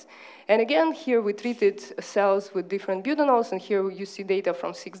slides. And again, here we treated cells with different butanols, and here you see data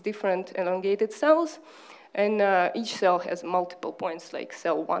from 6 different elongated cells. And each cell has multiple points, like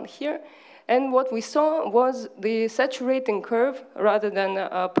cell 1 here. And what we saw was the saturating curve rather than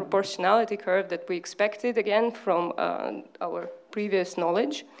a proportionality curve that we expected, again, from our previous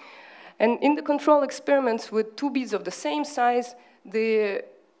knowledge. And in the control experiments with two beads of the same size, the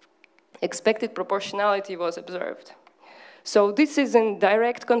expected proportionality was observed. So this is in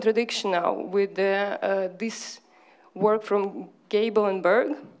direct contradiction now with this work from Gable and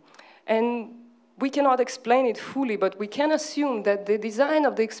Berg. And we cannot explain it fully, but we can assume that the design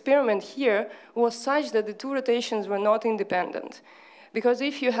of the experiment here was such that the two rotations were not independent. Because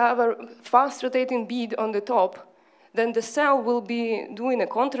if you have a fast rotating bead on the top, then the cell will be doing a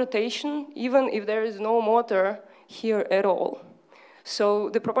controtation even if there is no motor here at all. So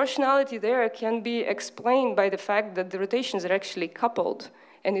the proportionality there can be explained by the fact that the rotations are actually coupled,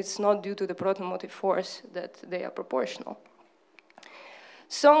 and it's not due to the proton motive force that they are proportional.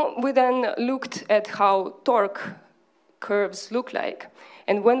 So we then looked at how torque curves look like.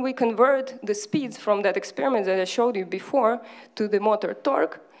 And when we convert the speeds from that experiment that I showed you before to the motor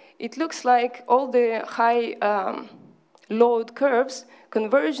torque, it looks like all the high load curves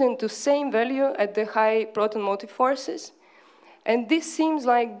converge into same value at the high proton motive forces. And this seems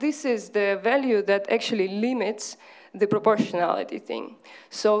like this is the value that actually limits the proportionality thing.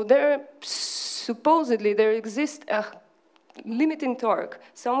 So supposedly there exists a limiting torque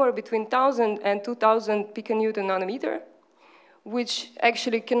somewhere between 1,000 and 2,000 piconewton nanometer, which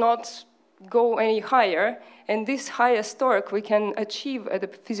actually cannot go any higher, and this highest torque we can achieve at the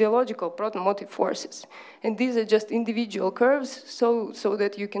physiological proton motive forces. And these are just individual curves, so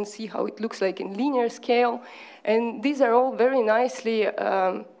that you can see how it looks like in linear scale. And these are all very nicely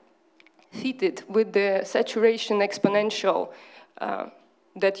fitted with the saturation exponential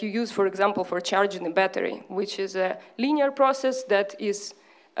that you use, for example, for charging a battery, which is a linear process that is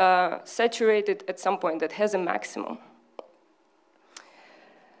saturated at some point, that has a maximum.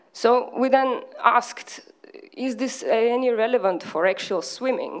 So we then asked, is this any relevant for actual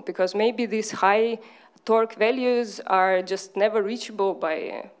swimming? Because maybe these high torque values are just never reachable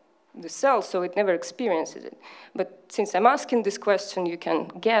by the cell, so it never experiences it. But since I'm asking this question, you can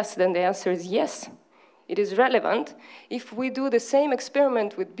guess, then the answer is yes. It is relevant. If we do the same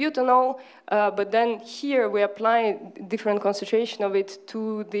experiment with butanol, but then here we apply different concentration of it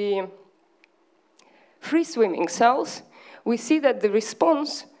to the free swimming cells, we see that the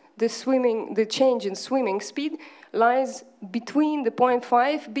response, the change in swimming speed, lies between the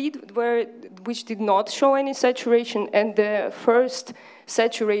 0.5 bead, which did not show any saturation, and the first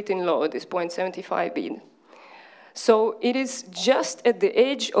saturating load is 0.75 bead. So it is just at the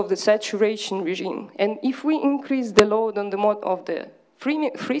edge of the saturation regime. And if we increase the load on the mode of the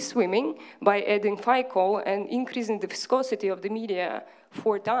free swimming by adding phycol and increasing the viscosity of the media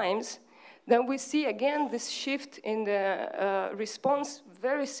 4 times, then we see again this shift in the response,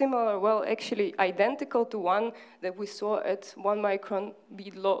 very similar, well, actually identical to one that we saw at 1 micron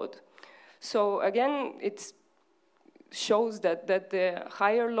bead load. So again, it shows that the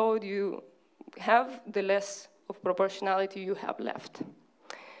higher load you have, the less of proportionality you have left.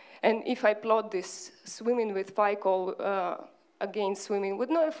 And if I plot this swimming with phycol against swimming with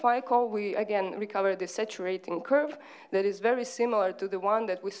no phycol, we again recover the saturating curve that is very similar to the one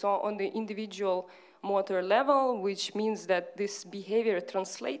that we saw on the individual motor level, which means that this behavior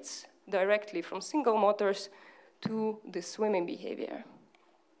translates directly from single motors to the swimming behavior.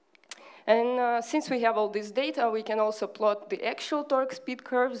 And since we have all this data, we can also plot the actual torque speed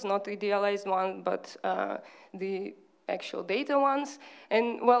curves, not the idealized one, but the actual data ones.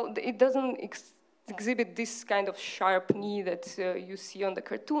 And well, it doesn't exhibit this kind of sharp knee that you see on the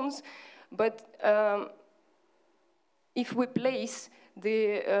cartoons, but if we place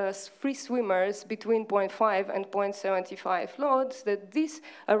the free swimmers between 0.5 and 0.75 loads, that this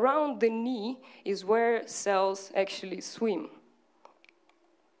around the knee is where cells actually swim.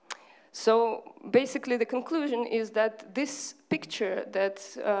 So basically the conclusion is that this picture that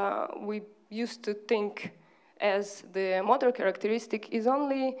we used to think as the motor characteristic is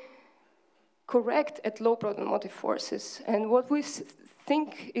only correct at low proton motive forces. And what we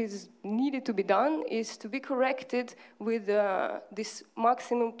think is needed to be done is to be corrected with this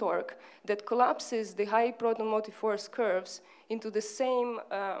maximum torque that collapses the high proton motive force curves into the same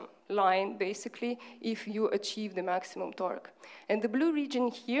line, basically, if you achieve the maximum torque. And the blue region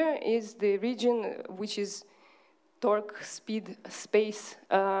here is the region which is torque speed space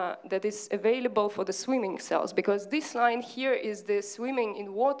that is available for the swimming cells, because this line here is the swimming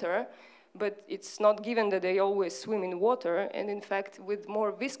in water, but it's not given that they always swim in water, and in fact, with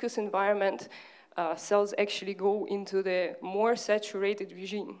more viscous environment, cells actually go into the more saturated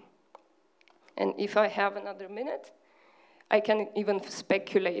regime. And if I have another minute, I can even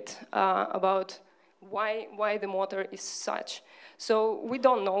speculate about why the motor is such. So we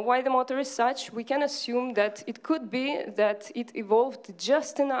don't know why the motor is such. We can assume that it could be that it evolved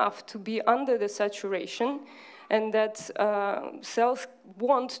just enough to be under the saturation, and that cells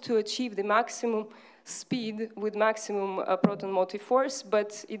want to achieve the maximum speed with maximum proton motive force,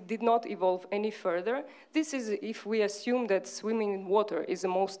 but it did not evolve any further. This is if we assume that swimming in water is the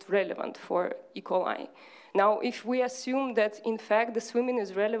most relevant for E. coli. Now, if we assume that, in fact, the swimming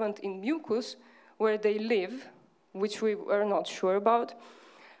is relevant in mucus, where they live, which we are not sure about,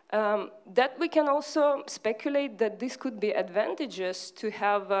 that we can also speculate that this could be advantageous to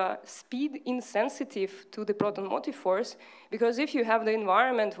have speed insensitive to the proton motive force, because if you have the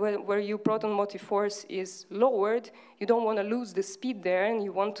environment where your proton motive force is lowered, you don't want to lose the speed there, and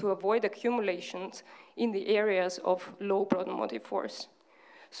you want to avoid accumulations in the areas of low proton motive force.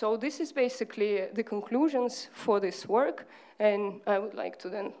 So this is basically the conclusions for this work, and I would like to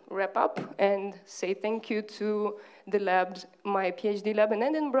then wrap up and say thank you to the labs, my PhD lab in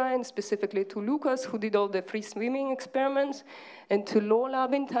Edinburgh, and specifically to Lucas, who did all the free swimming experiments, and to Lau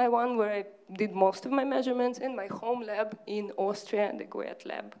lab in Taiwan, where I did most of my measurements, and my home lab in Austria, the GUET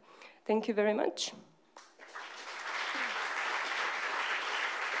lab. Thank you very much.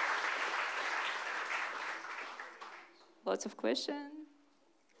 Lots of questions.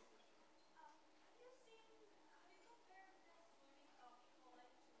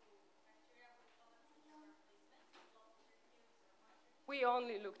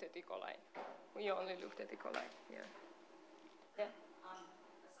 only looked at E. coli. We only looked at E. coli here. Yeah. So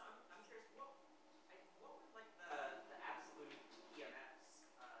I'm curious, what were like the absolute PMFs?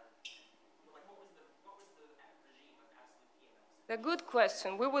 Like what was the regime of absolute PMFs? A good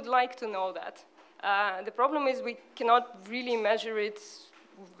question. We would like to know that. The problem is we cannot really measure it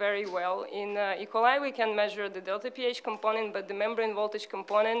very well. In E. coli, we can measure the delta pH component, but the membrane voltage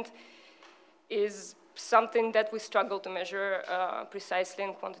component is something that we struggle to measure precisely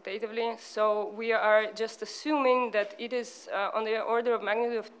and quantitatively. So we are just assuming that it is on the order of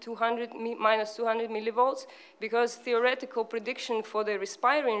magnitude of minus 200 millivolts, because theoretical prediction for the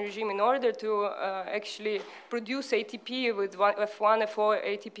respiring regime, in order to actually produce ATP with F1, F4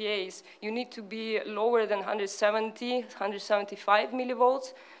 ATPase, you need to be lower than 170, 175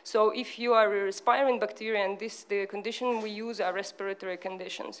 millivolts. So if you are a respiring bacteria, and the condition we use are respiratory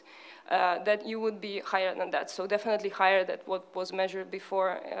conditions, that you would be higher than that. So definitely higher than what was measured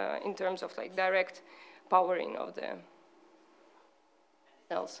before in terms of like direct powering of the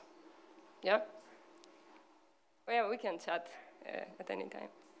cells. Yeah? Oh yeah, we can chat at any time.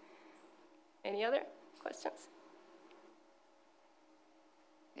 Any other questions?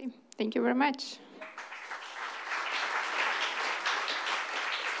 Okay, thank you very much.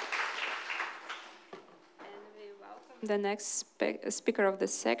 The next speaker of the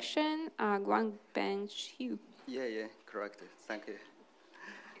section, Guangpeng XUE. Yeah, correct. Thank you.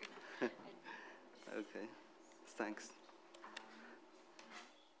 Okay, thanks.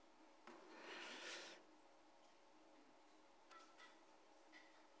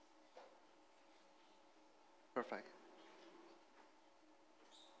 Perfect.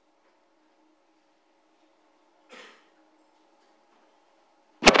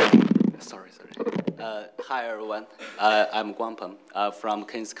 Sorry. Hi, everyone. I'm Guangpeng from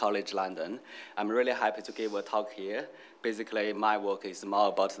King's College London. I'm really happy to give a talk here. Basically, my work is more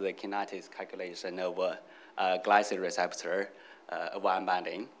about the kinetics calculation of glycine receptor of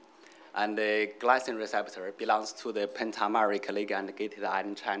unbinding. And the glycine receptor belongs to the pentameric ligand-gated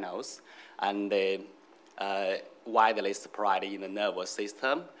ion channels, and widely spread in the nervous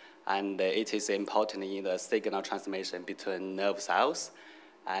system. And it is important in the signal transmission between nerve cells.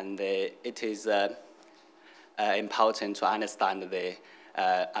 And it is important to understand the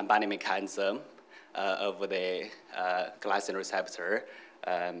unbinding mechanism of the glycine receptor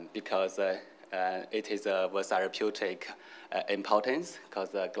because it is of therapeutic importance, because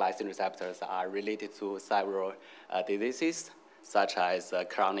glycine receptors are related to several diseases such as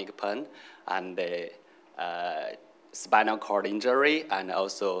chronic pain and spinal cord injury, and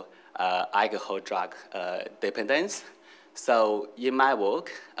also alcohol drug dependence. So in my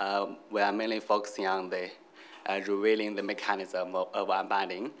work, we are mainly focusing on the revealing the mechanism of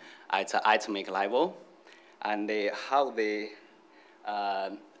unbinding at the atomic level, and how the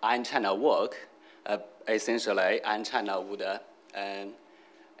ion channel work. Essentially, ion channel would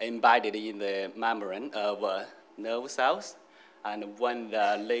embedded in the membrane of nerve cells, and when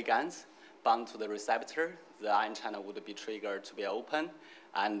the ligands bound to the receptor, the ion channel would be triggered to be open,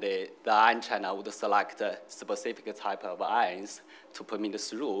 and the ion channel would select a specific type of ions to permit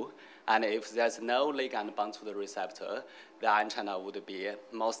through. And if there's no ligand bound to the receptor, the ion channel would be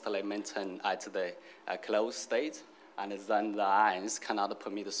mostly maintained at the closed state, and then the ions cannot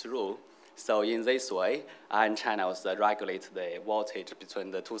permit through. So in this way, ion channels regulate the voltage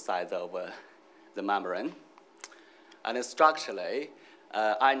between the two sides of the membrane. And structurally,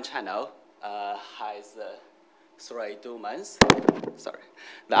 ion channel has three domains. Sorry.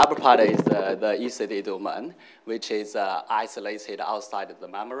 The upper part is the ECD domain, which is isolated outside the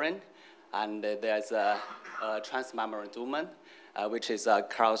membrane. And there's a transmembrane domain, which is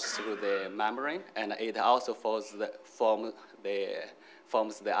crossed through the membrane, and it also forms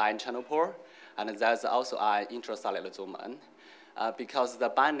the ion channel pore. And there's also an intracellular domain. Because the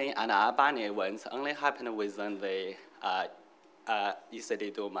binding and unbinding events only happen within the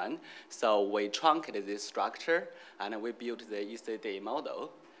ECD domain. So we truncated this structure, and we built the ECD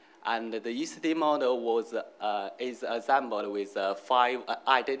model. And the ECD model is assembled with 5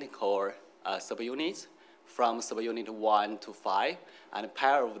 identical subunits from subunit 1 to 5, and a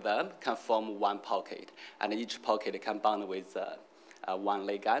pair of them can form one pocket, and each pocket can bond with one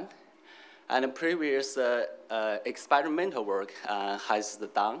ligand. And previous experimental work has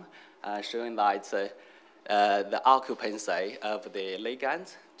done showing that the occupancy of the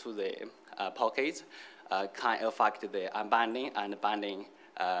ligand to the pockets can affect the unbinding and binding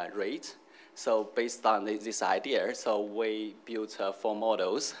rate. So based on this idea, so we built 4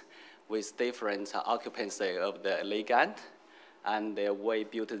 models with different occupancy of the ligand And we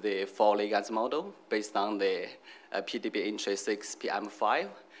built the 4 ligands model based on the PDB entry 6PM5.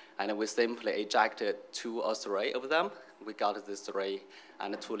 And we simply ejected 2 or 3 of them. We got the 3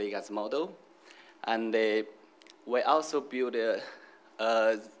 and 2 ligands model. And we also built a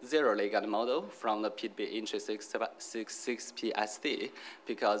 0 ligand model from the PDB entry 6PSD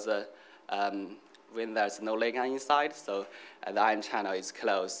because when there's no ligand inside, so the ion channel is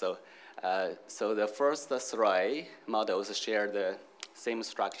closed. So the first 3 models share the same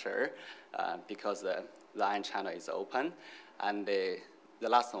structure because the ion channel is open. And the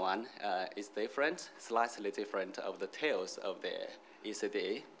last one is different, slightly different of the tails of the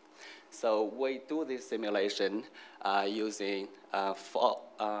ECD. So we do this simulation using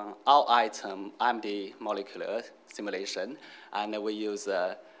all-item MD molecular simulation, and we use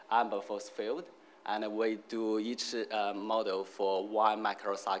amber force field, and we do each model for 1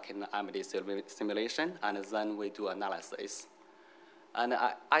 microsecond MD simulation, and then we do analysis. And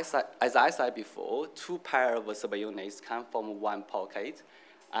as I said before, 2 pairs of subunits can form 1 pocket,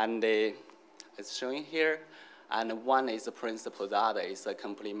 and it's shown here. And one is a principal, the other is a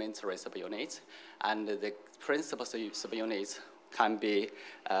complementary subunit. And the principal subunit can be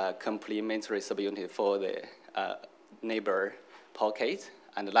a complementary subunit for the neighbor pocket,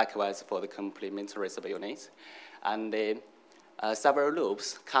 and likewise for the complementary subunit. And the several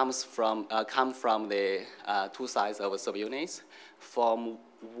loops come from the 2 sides of subunits, form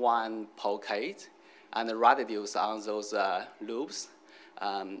 1 pocket, and the residues on those loops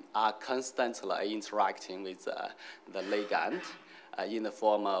are constantly interacting with the ligand in the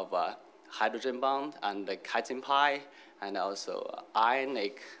form of hydrogen bond and the cation pi, and also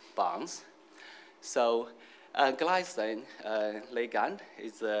ionic bonds. So glycine ligand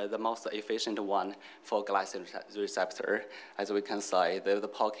is the most efficient one for glycine receptor. As we can see, the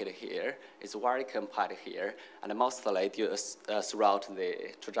pocket here is very compact here, and mostly throughout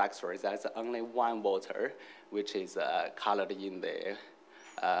the trajectory, there's only 1 water, which is colored in the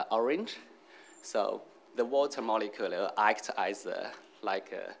orange. So the water molecule acts as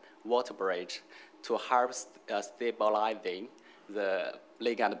like a water bridge to help stabilizing the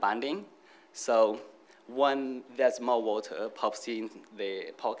ligand binding. So when there's more water pops in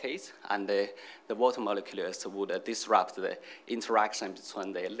the pocket, and the water molecules would disrupt the interaction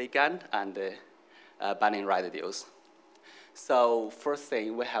between the ligand and the binding residues. So first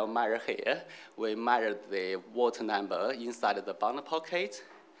thing we have measured here, we measured the water number inside the bound pocket.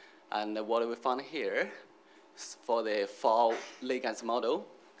 And what we found here for the 4 ligands model,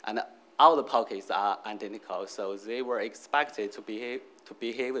 and all the pockets are identical, so they were expected to behave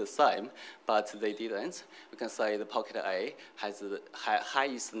the same, but they didn't. We can say the pocket A has the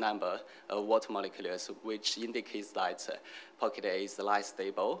highest number of water molecules, which indicates that pocket A is less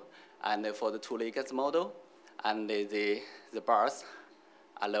stable. And for the 2 ligands model, and the bars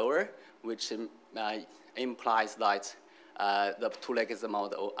are lower, which implies that the 2 ligands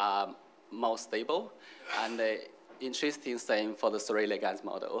model are more stable. And the interesting thing for the 3 ligands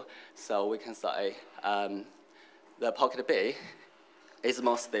model, so we can say the pocket B is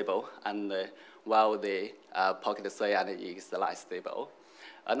more stable, and while the pocket C and E is less stable.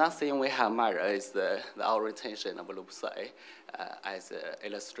 Another thing we have measured is the orientation of loop C, as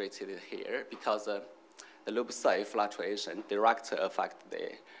illustrated here, because the loop C fluctuation directly affects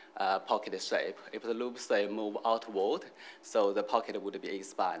the pocket shape. If the loop C move outward, so the pocket would be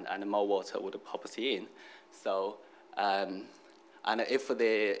expanded and more water would pop in. So, and if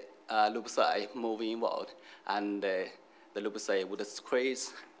the loop C move inward, and the loop C would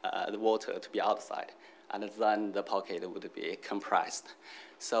squeeze the water to be outside, and then the pocket would be compressed.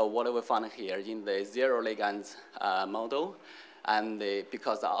 So what we found here in the 0 ligands model, and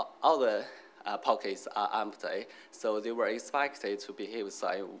because all the pockets are empty, so they were expected to behave the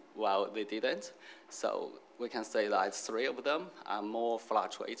same while they didn't. So we can say that 3 of them are more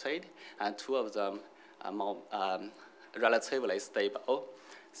fluctuated, and 2 of them are more relatively stable.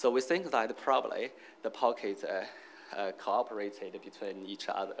 So we think that probably the pockets cooperated between each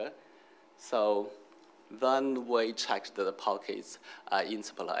other. So then we checked the pockets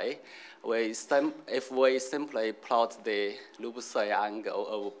interplay. If we simply plot the loop C angle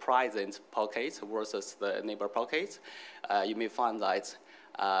of present pocket versus the neighbor pocket, you may find that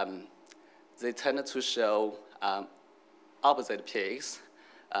they tend to show opposite peaks,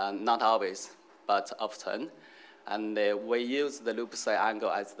 not always, but often. And we use the loop C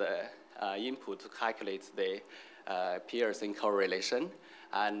angle as the input to calculate the Pearson correlation.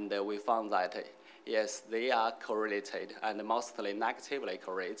 And we found that, yes, they are correlated, and mostly negatively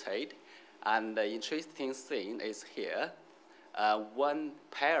correlated. And the interesting thing is here, one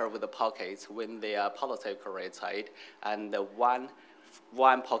pair with the pockets when they are positive correlated, and one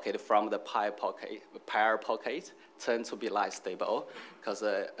pocket from the pair pocket tend to be less stable, because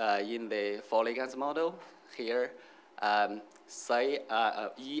in the 4 ligands model here, say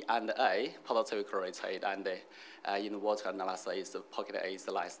E and A positively correlated, and in water analysis, pocket A is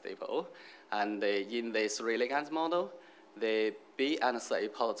less stable. And in the 3 ligands model, the B and C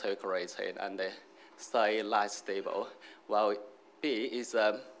positively correlated, and C less stable, while B is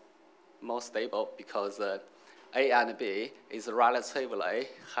more stable because A and B is relatively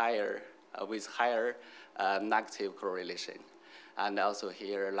higher, with higher negative correlation. And also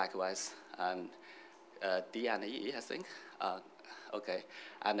here, likewise, D and E, I think. Okay,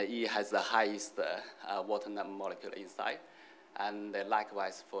 and E has the highest water molecule inside. And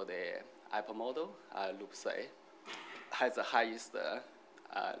likewise for the Apple model, loop C has the highest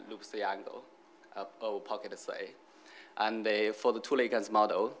loop C angle over pocket C. And for the 2 ligands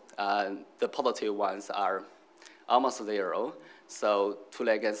model, the positive ones are almost 0. So 2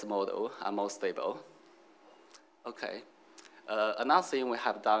 ligands model are more stable. Okay. Another thing we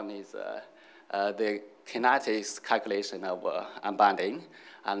have done is the kinetics calculation of unbinding.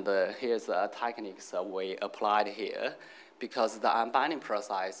 And here's techniques we applied here. Because the unbinding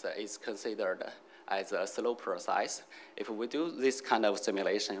process is considered as a slow process, if we do this kind of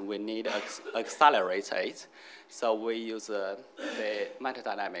simulation, we need to accelerate it. So we use the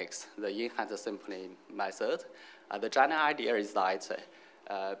metadynamics, the enhanced sampling method. The general idea is that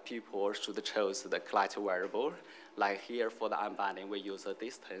people should choose the collective variable. Like here for the unbinding, we use the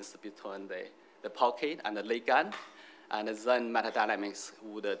distance between the pocket and the ligand. And then metadynamics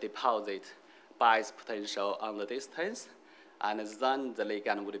would deposit bias potential on the distance. And then the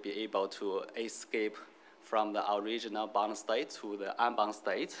ligand would be able to escape from the original bound state to the unbound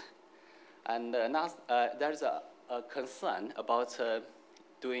state. And now there's a concern about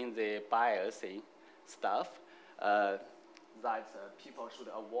doing the biasing stuff, that people should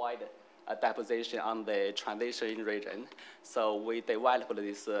avoid a deposition on the transition region. So we developed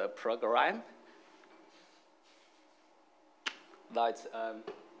this program that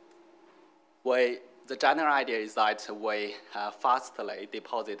the general idea is that we fastly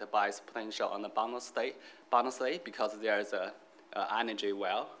deposit bias potential on the bound state because there's an energy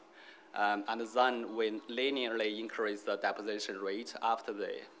well. And then we linearly increase the deposition rate after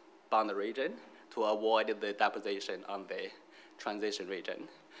the bound region to avoid the deposition on the transition region.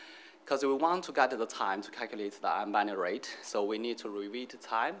 Because we want to get the time to calculate the unbinding rate, so we need to repeat the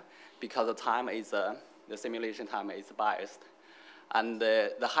time because the time is, the simulation time is biased. And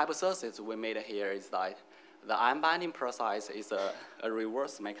the hypothesis we made here is that the unbinding process is a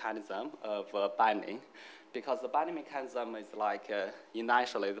reverse mechanism of binding, because the binding mechanism is like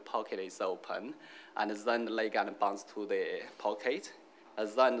initially the pocket is open, and then the ligand bonds to the pocket, and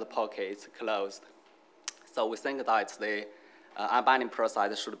then the pocket is closed. So we think that the unbinding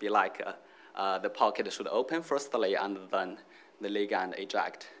process should be like the pocket should open firstly, and then the ligand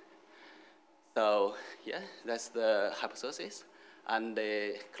eject. So yeah, that's the hypothesis. And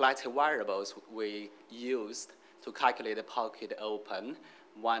the collective variables we used to calculate the pocket open,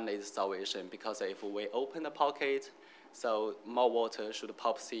 one is salvation, because if we open the pocket, so more water should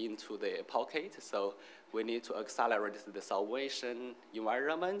pop into the pocket, so we need to accelerate the salvation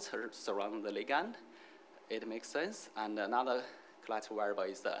environment surrounding the ligand. It makes sense. And another collective variable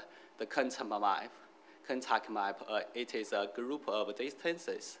is the contact map. Contact map, it is a group of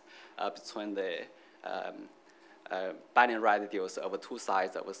distances between the binding radius of 2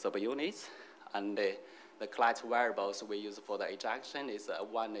 sides of subunits. And the collective variables we use for the ejection is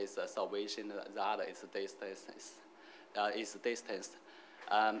one is salvation, the other is distance.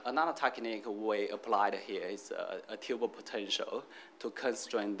 Another technique we applied here is a tubal potential to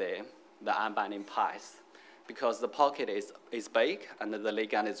constrain the unbinding path, because the pocket is big and the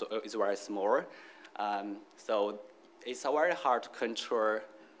ligand is very small. So it's very hard to control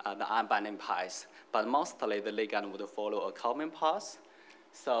the unbinding path, but mostly the ligand would follow a common path.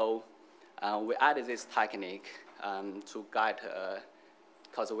 So we added this technique to guide,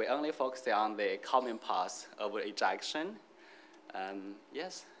 because we only focus on the common path of ejection.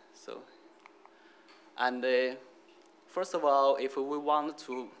 Yes, so. And first of all, if we want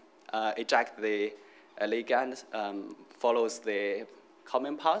to eject the ligand follows the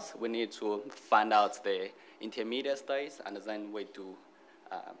common path, we need to find out the intermediate states, and then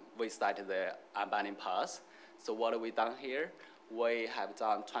we start the unbinding path. So what have we done here? We have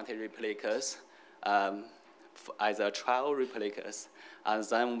done 20 replicas as a trial replicas, and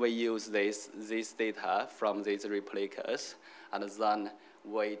then we use this data from these replicas, and then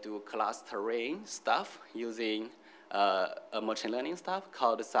we do clustering stuff using a machine learning stuff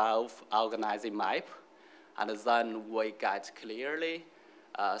called self-organizing map. And then we get clearly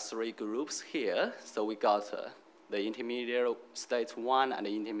 3 groups here. So we got the intermediate state 1 and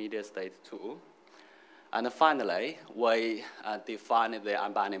the intermediate state 2. And finally, we define the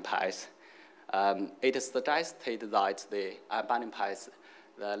unbinding path. It is suggested that the unbinding path,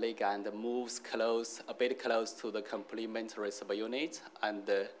 the ligand moves a bit close to the complementary subunit and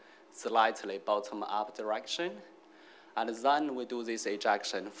slightly bottom-up direction. And then we do this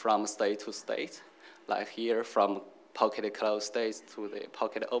ejection from state to state, like here from pocket closed state to the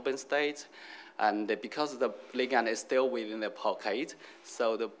pocket open state. And because the ligand is still within the pocket,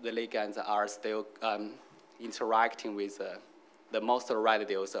 so the ligands are still interacting with the most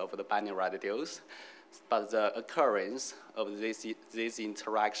residues of the binding residues, but the occurrence of these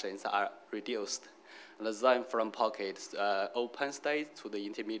interactions are reduced. And then from pocket open state to the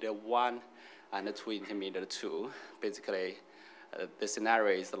intermediate 1 and to intermediate 2, basically the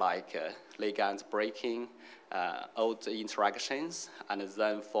scenario is like ligands breaking old interactions and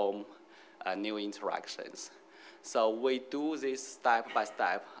then form new interactions. So we do this step by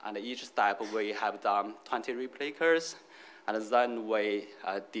step, and each step we have done 20 replicas, and then we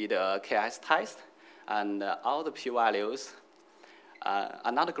did a KS test, and all the p-values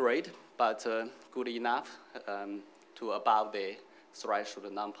are not great, but good enough to above the threshold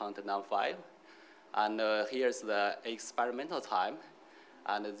 9.95. And here's the experimental time,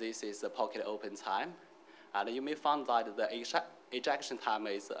 and this is the pocket open time. And you may find that the ejection time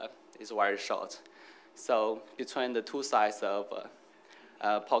is very short. So between the two sides of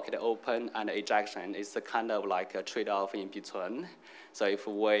pocket open and ejection, it's a kind of like a trade-off in between. So if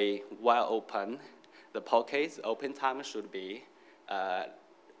we while open, the pocket open time should be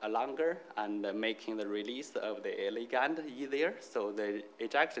longer and making the release of the ligand easier. So the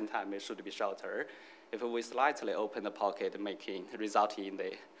ejection time should be shorter. If we slightly open the pocket, resulting in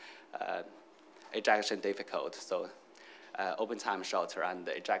the ejection difficult. So open time shorter and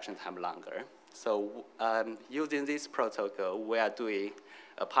the ejection time longer. So using this protocol, we are doing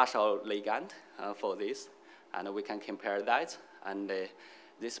a partial ligand for this, and we can compare that. And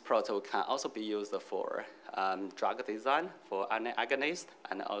this protocol can also be used for drug design, for agonist,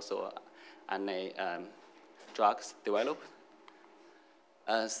 and also drugs developed.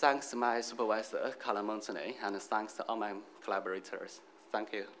 Thanks my supervisor, Carla Montagnier, and thanks to all my collaborators.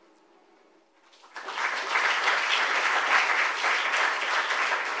 Thank you.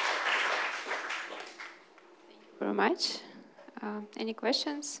 Very much. Any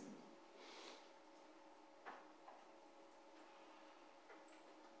questions?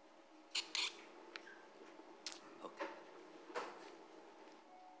 Okay.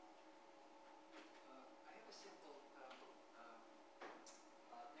 I have a simple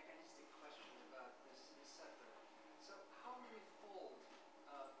mechanistic question about this receptor. So how many-fold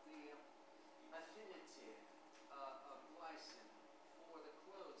the affinity of glycine for the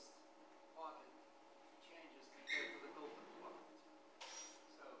closed pocket changes compared to the open pocket?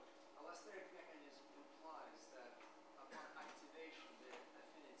 So allosteric mechanism implies that upon activation the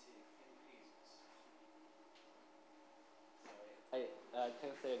affinity increases. Sorry, can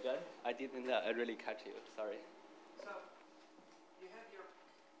you say again? I didn't really catch you, sorry. So you have your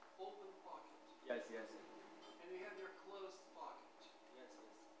open pocket. Yes, yes. And you have your closed pocket. Yes,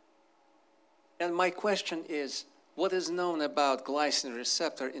 yes. And my question is, what is known about glycine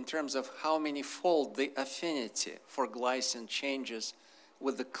receptor in terms of how many-fold the affinity for glycine changes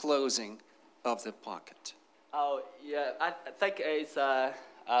with the closing of the pocket? Oh, yeah, I think it's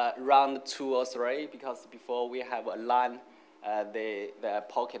around 2 or 3, because before we have a line, the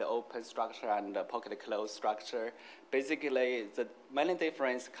pocket open structure and the pocket closed structure. Basically, the main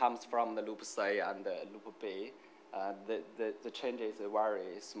difference comes from the loop C and the loop B. The changes are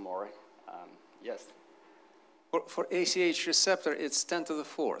very small. Yes. For ACH receptor, it's 10 to the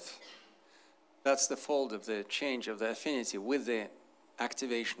 4th. That's the fold of the change of the affinity with the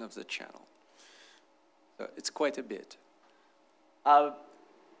activation of the channel. So it's quite a bit.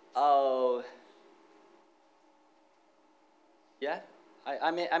 Yeah.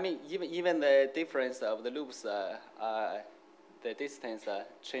 I mean, even the difference of the loops, the distance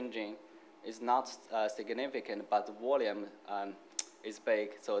changing is not significant, but the volume is big,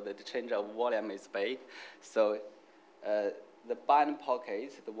 so the change of volume is big. So the bind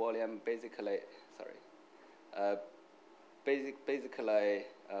pocket, the volume basically, basically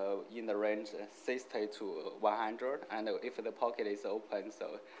in the range 60 to 100, and if the pocket is open,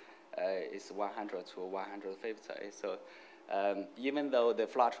 so it's 100 to 150. So even though the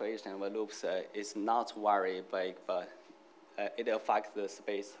fluctuation of the loops is not very big, but it affects the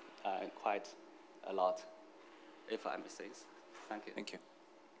space quite a lot. if I may say. Thank you. Thank you.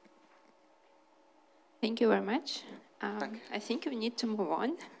 Thank you very much. Thank you. I think we need to move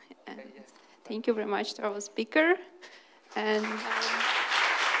on. Okay, yes. Thank you very much to our speaker. And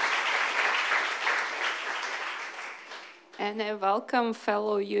I welcome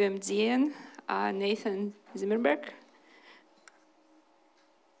fellow UMDian, Nathan ZIMMERBERG.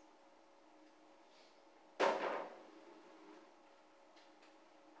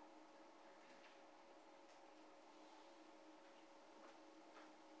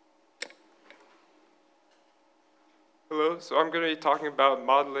 Hello, so I'm going to be talking about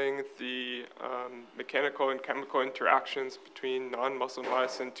modeling the mechanical and chemical interactions between non-muscle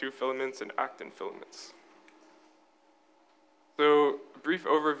myosin II filaments and actin filaments. So, a brief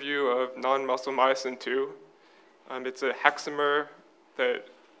overview of non-muscle myosin II. It's a hexamer that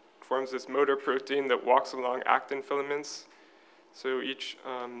forms this motor protein that walks along actin filaments. So each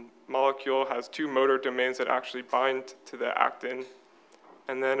molecule has two motor domains that actually bind to the actin.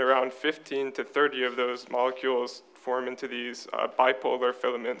 And then around 15 to 30 of those molecules form into these bipolar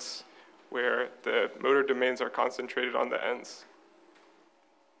filaments where the motor domains are concentrated on the ends.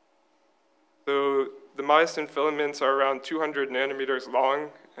 So the myosin filaments are around 200 nanometers long,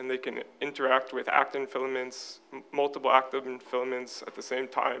 and they can interact with actin filaments, multiple actin filaments at the same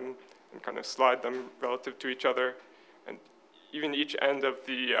time, and kind of slide them relative to each other. And even each end of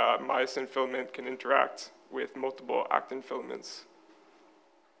the myosin filament can interact with multiple actin filaments.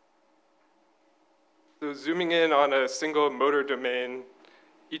 So zooming in on a single motor domain,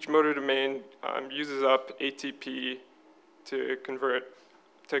 each motor domain uses up ATP to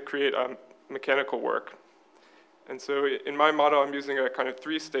create mechanical work. And so in my model, I'm using a kind of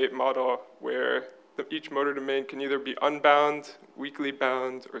three-state model where each motor domain can either be unbound, weakly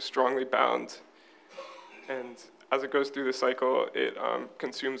bound, or strongly bound. And as it goes through the cycle, it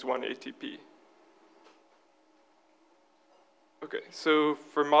consumes one ATP. Okay, so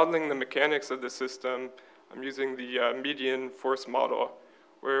for modeling the mechanics of the system, I'm using the median force model,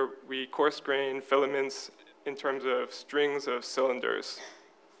 where we coarse grain filaments in terms of strings of cylinders.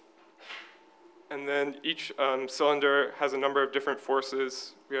 And then each cylinder has a number of different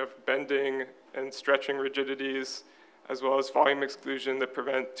forces. We have bending and stretching rigidities, as well as volume exclusion that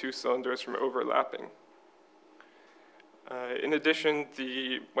prevent two cylinders from overlapping. In addition,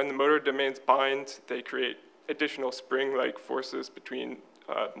 when the motor domains bind, they create additional spring-like forces between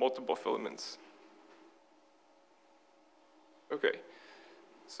multiple filaments. Okay,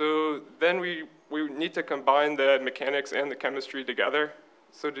 so then we need to combine the mechanics and the chemistry together.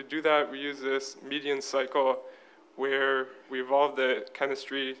 So to do that, we use this median cycle where we evolve the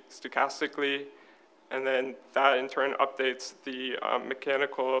chemistry stochastically, and then that in turn updates the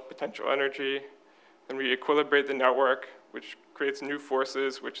mechanical potential energy. Then we equilibrate the network, which creates new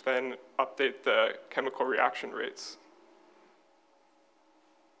forces, which then update the chemical reaction rates.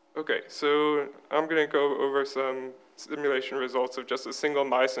 Okay, so I'm going to go over some simulation results of just a single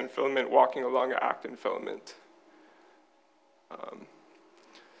myosin filament walking along an actin filament.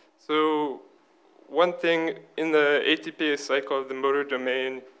 So one thing in the ATPase cycle of the motor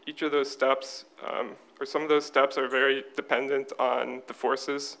domain, each of those steps, or some of those steps are very dependent on the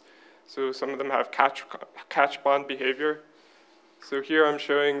forces. So some of them have catch bond behavior. So here I'm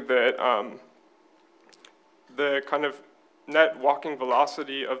showing that the kind of net walking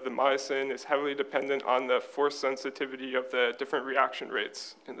velocity of the myosin is heavily dependent on the force sensitivity of the different reaction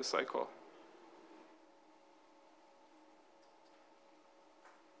rates in the cycle.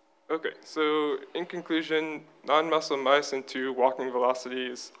 Okay, so in conclusion, non-muscle myosin II walking velocity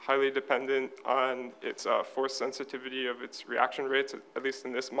is highly dependent on its force sensitivity of its reaction rates, at least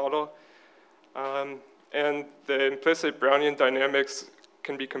in this model. And the implicit Brownian dynamics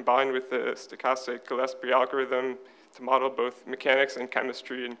can be combined with the stochastic Gillespie algorithm to model both mechanics and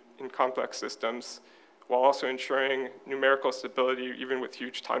chemistry in complex systems, while also ensuring numerical stability even with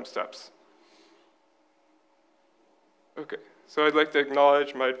huge time steps. Okay, so I'd like to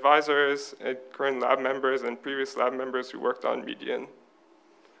acknowledge my advisors and current lab members and previous lab members who worked on median.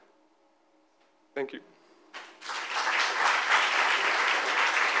 Thank you.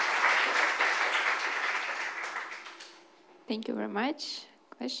 Thank you very much.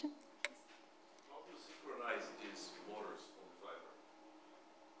 Question? How do you synchronize these motors on the fiber?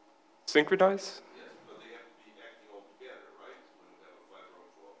 Synchronize? Yes, but they have to be acting all together, right? When you have a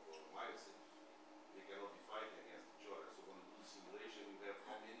fiber of myosin, they cannot be fighting against each other. So when you do simulation, you have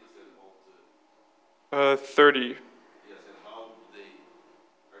how many is that involved? 30. Yes, and how do they,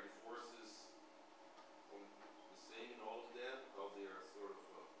 are the forces the same in all of them? How they are sort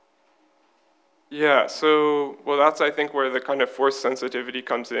of... Yeah, so, well, that's, I think, where the kind of force sensitivity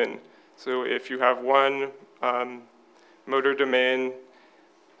comes in. So if you have one motor domain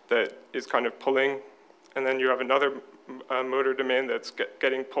that is kind of pulling, and then you have another motor domain that's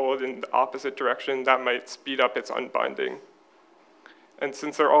getting pulled in the opposite direction. That might speed up its unbinding. And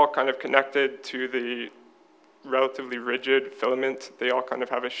since they're all kind of connected to the relatively rigid filament, they all kind of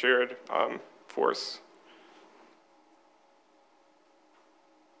have a shared force.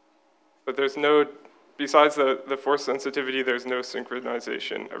 But there's no, besides the force sensitivity, there's no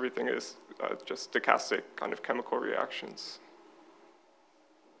synchronization. Everything is just stochastic kind of chemical reactions.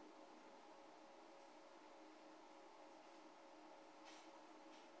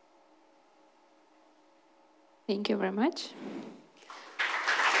 Thank you very much.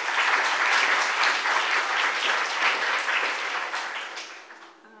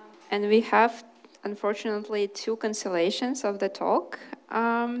 And we have, unfortunately, 2 cancellations of the talk.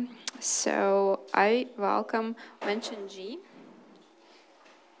 So I welcome Wencheng JI.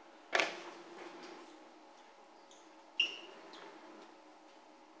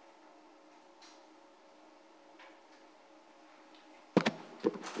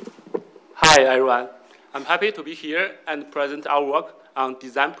 Hi, everyone. I'm happy to be here and present our work on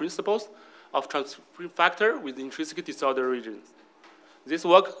design principles of transcription factor with intrinsic disorder regions. This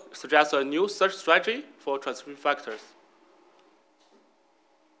work suggests a new search strategy for transcription factors.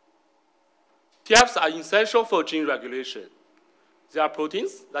 TFs are essential for gene regulation. They are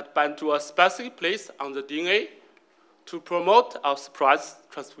proteins that bind to a specific place on the DNA to promote or suppress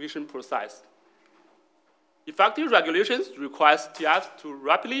transcription process. Effective regulations requires TFs to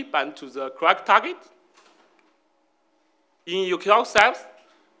rapidly bind to the correct target. In eukaryotic cells,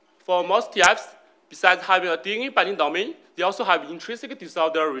 for most TFs, besides having a DNA binding domain, they also have intrinsic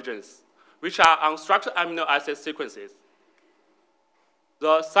disorder regions, which are unstructured amino acid sequences.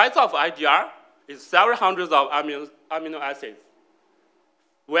 The size of IDR is several hundreds of amino acids,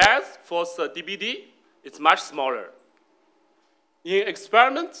 whereas for the DBD, it's much smaller. In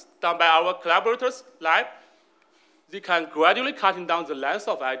experiments done by our collaborators' lab, they can gradually cutting down the length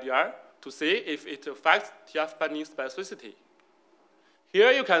of IDR to see if it affects TF binding specificity.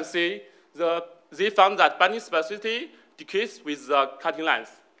 Here you can see they found that binding specificity decreased with the cutting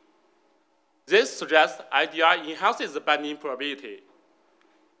length. This suggests IDR enhances the binding probability.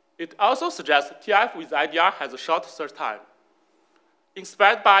 It also suggests TF with IDR has a short search time.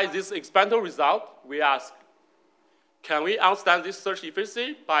 Inspired by this experimental result, we ask, can we understand this search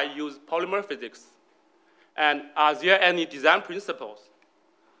efficiency by using polymer physics? And are there any design principles?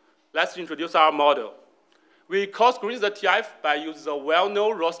 Let's introduce our model. We cross-screen the TF by using the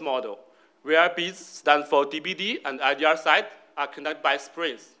well-known Ross model, where beads stand for DBD and IDR site are connected by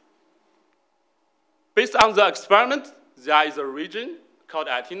springs. Based on the experiment, there is a region called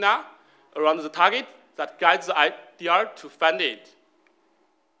antenna around the target that guides the IDR to find it.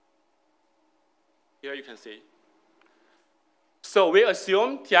 Here you can see. So we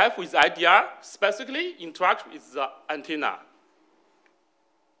assume TF with IDR specifically interact with the antenna.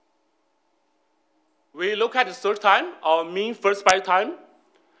 We look at the search time, or mean first byte time,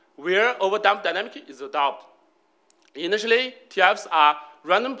 where overdump dynamic is adopted. Initially, TFs are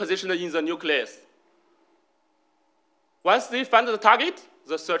random positioned in the nucleus. Once they find the target,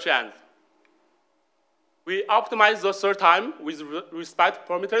 the search ends. We optimize the search time with respect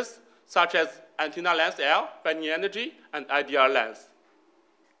parameters such as antenna length L, binding energy, and IDR length.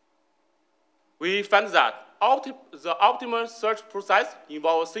 We find that the optimal search process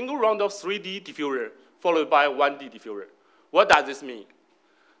involves a single round of 3D diffuser followed by 1D diffuser. What does this mean?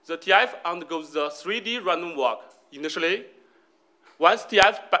 The TF undergoes the 3D random walk. Initially, once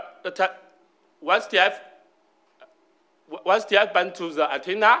TF binds to the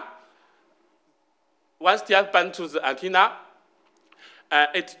antenna,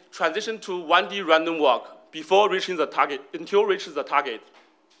 it transitions to 1D random walk before reaching the target, until it reaches the target.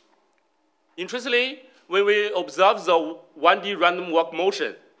 Interestingly, when we observe the 1D random walk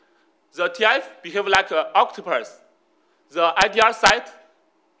motion, the TF behaves like an octopus. The IDR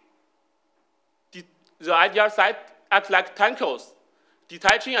site acts like tentacles,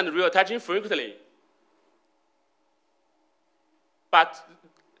 detaching and reattaching frequently. But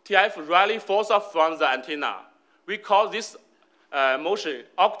TF rarely falls off from the antenna. We call this motion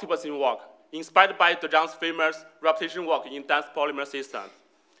octopusian walk, inspired by Daehyun's famous repetition walk in dense polymer systems.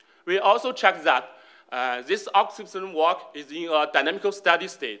 We also check that this octopusian walk is in a dynamical steady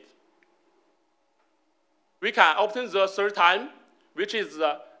state. We can obtain the search time, which is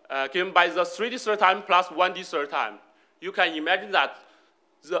given by the 3D search time plus 1D search time. You can imagine that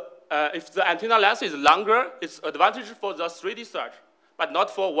if the antenna length is longer, it's advantageous for the 3D search, but not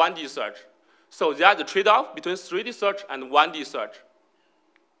for 1D search. So there is a trade-off between 3D search and 1D search.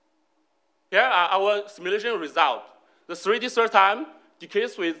 Here are our simulation results. The 3D third time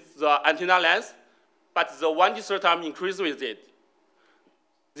decreases with the antenna length, but the 1D third time increases with it.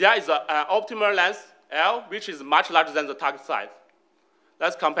 There is an optimal length, L, which is much larger than the target size.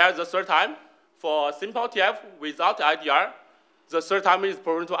 Let's compare the third time. For simple TF without IDR, the third time is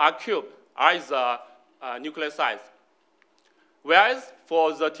proportional to R cubed. R is the nuclear size. Whereas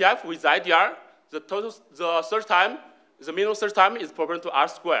for the TF with IDR, the minimum third time is proportional to R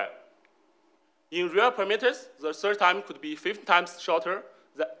squared. In real parameters, the third time could be 15 times shorter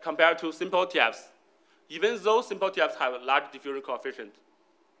compared to simple TFs, even though simple TFs have a large diffusion coefficient.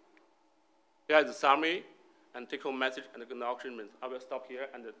 Here is the summary and take-home message and acknowledgement. I will stop here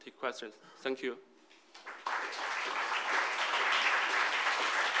and take questions. Thank you.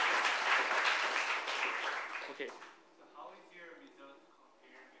 Okay. So how is your result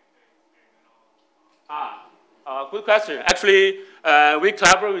compared with the experimental? Good question. Actually, we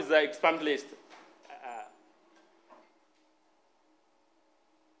collaborate with the experimentalist.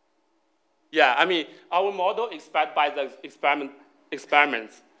 Yeah, I mean, our model is inspired by the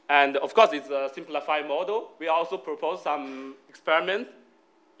experiments. And of course, it's a simplified model. We also propose some experiments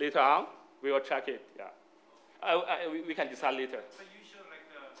later on. We will check it, yeah. We can decide later. So you showed like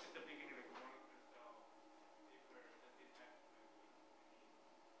at the beginning, like one of the paper that it had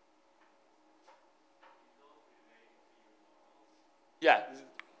Yeah,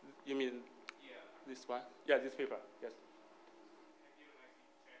 you mean this one? Yeah, this paper, yes.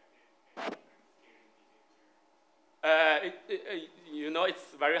 You know,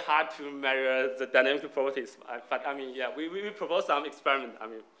 it's very hard to measure the dynamic properties, but I mean, yeah, we propose some experiment. I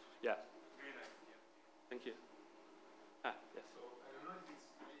mean, yeah. very nice. Yeah. Thank you. Yes. So I don't know if it's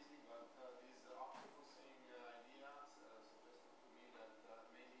crazy, but this octopusing idea suggested to me that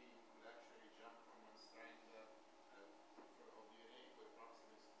maybe you could actually jump from a strand of DNA to a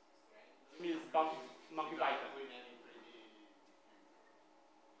proximate strand. It means monkey bite. Doing any 3D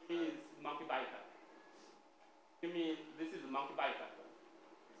It means monkey bite. You mean this is monkey bite effect?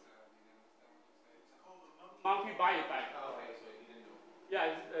 Monkey bite effect. Oh, okay, so you didn't know.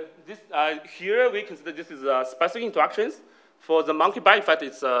 Yeah, here we consider this is specific interactions. For the monkey bite effect,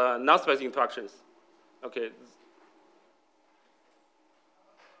 it's non-specific interactions. Okay.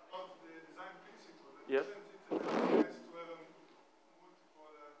 About the design principle, Yes. isn't it nice to have a multiple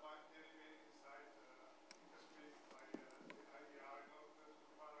element inside interspaced by the IDR in order to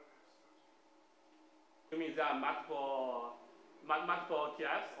parallel structure? You mean there are multiple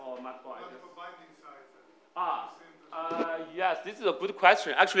TFs or multiple IDs? Multiple binding sites. Yes, this is a good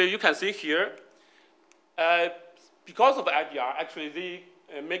question. Actually, you can see here, because of IDR, actually they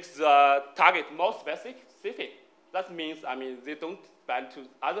makes the target more specific. That means, I mean, they don't bind to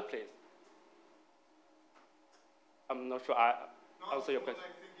other places. I'm not sure I answer your question.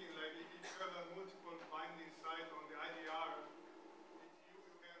 Like thinking like if you have a multiple binding site on the IDR, you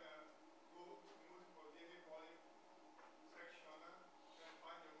can go to multiple DNA poly section and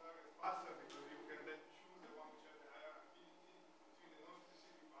find your target faster because you can then choose the one which has the higher affinity between the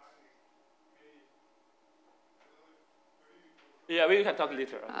non-specific binding. Maybe, I don't know if Yeah, we can talk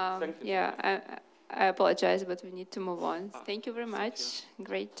later. Thank you. Yeah, I apologize, but we need to move on. Thank you very much.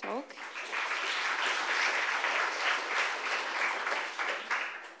 Great talk.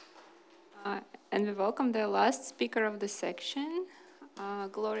 And we welcome the last speaker of the section,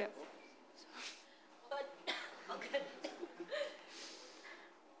 Gloria.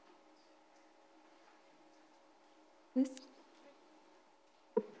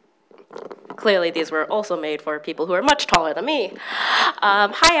 Clearly, these were also made for people who are much taller than me.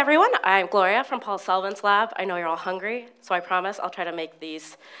 Hi, everyone. I'm Gloria from Paul Sullivan's lab. I know you're all hungry, so I promise I'll try to make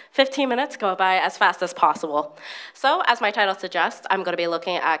these 15 minutes go by as fast as possible. So, as my title suggests, I'm going to be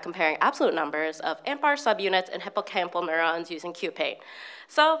looking at comparing absolute numbers of AMPAR subunits in hippocampal neurons using QPaint.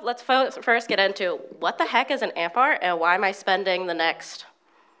 So, let's first get into what the heck is an AMPAR and why am I spending the next...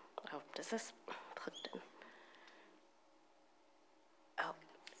 Oh, does this plugged in?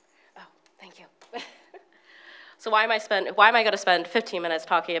 Thank you. So why am I going to spend 15 minutes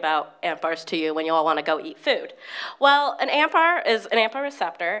talking about AMPARs to you when you all want to go eat food? Well, an AMPAR is an AMPA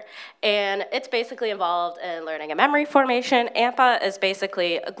receptor, and it's basically involved in learning and memory formation. AMPA is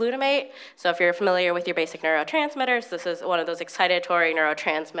basically a glutamate. So if you're familiar with your basic neurotransmitters, this is one of those excitatory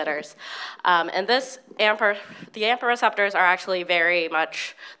neurotransmitters. And the AMPA receptors are actually very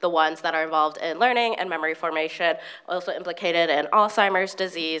much the ones that are involved in learning and memory formation, also implicated in Alzheimer's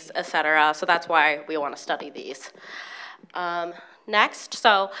disease, et cetera. So that's why we want to study these. Next,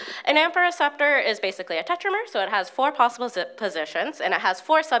 so an AMPA receptor is basically a tetramer, so it has 4 possible zip positions, and it has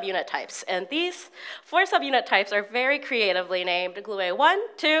 4 subunit types. And these 4 subunit types are very creatively named GluE 1,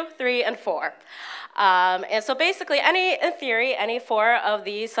 2, 3, and 4. And so basically, in theory, any 4 of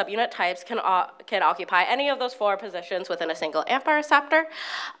these subunit types can occupy any of those 4 positions within a single AMPA receptor.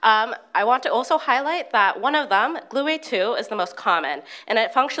 I want to also highlight that one of them, GluE 2, is the most common, and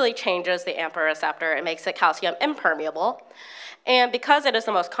it functionally changes the AMPA receptor. It makes it calcium impermeable. And because it is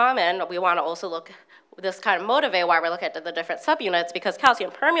the most common, we want to also look, this kind of motivate why we're looking at the different subunits, because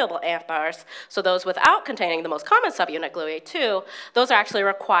calcium permeable AMPAs, so those without containing the most common subunit, GluE 2, those are actually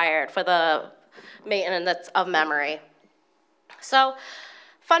required for the maintenance of memory. So,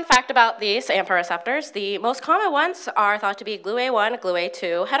 fun fact about these AMPA receptors, the most common ones are thought to be GluE 1, GluE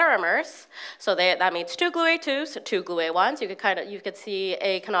 2 heteromers. So that means 2 GluE 2s, 2 GluE 1s. You could see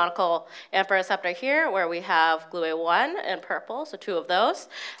a canonical AMPA receptor here where we have GluE 1 in purple, so 2 of those,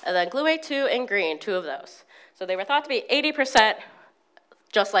 and then GluE 2 in green, 2 of those. So they were thought to be 80%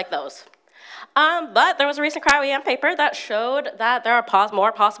 just like those. But there was a recent cryo-EM paper that showed that there are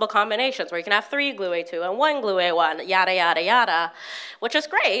more possible combinations where you can have 3 GluE 2 and 1 GluE 1, yada, yada, yada, which is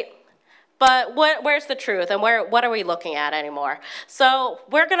great. But where's the truth, and what are we looking at anymore? So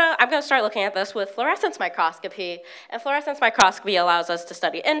I'm gonna start looking at this with fluorescence microscopy, and fluorescence microscopy allows us to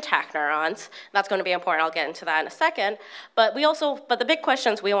study intact neurons. That's going to be important. I'll get into that in a second. But the big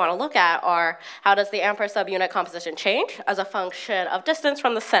questions we want to look at are, how does the AMPA subunit composition change as a function of distance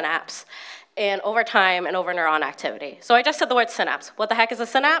from the synapse, and over time and over neuron activity? So I just said the word synapse. What the heck is a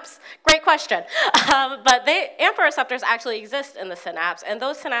synapse? Great question. But AMPA receptors actually exist in the synapse, and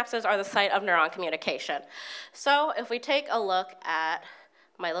those synapses are the site of neuron communication. So if we take a look at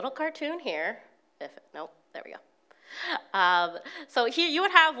my little cartoon here, nope, there we go. So here you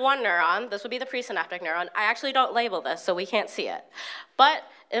would have one neuron. This would be the presynaptic neuron. I actually don't label this, so we can't see it. But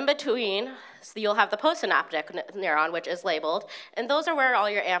in between, so you'll have the postsynaptic neuron, which is labeled, and those are where all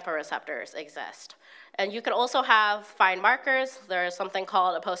your AMPA receptors exist. And you can also find markers. There's something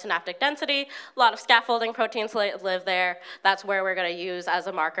called a postsynaptic density. A lot of scaffolding proteins live there. That's where we're going to use as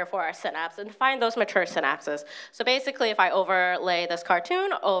a marker for our synapse and find those mature synapses. So basically, if I overlay this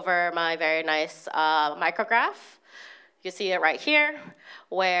cartoon over my very nice micrograph, you see it right here,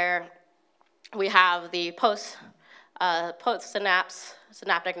 where we have the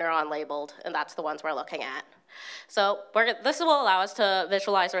synaptic neuron labeled, and that's the ones we're looking at. So this will allow us to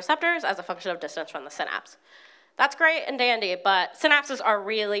visualize receptors as a function of distance from the synapse. That's great and dandy, but synapses are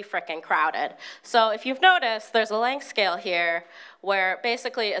really frickin' crowded. So if you've noticed, there's a length scale here where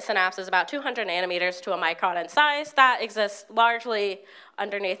basically a synapse is about 200 nanometers to a micron in size. That exists largely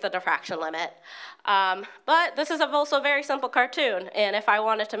underneath the diffraction limit. But this is also a very simple cartoon, and if I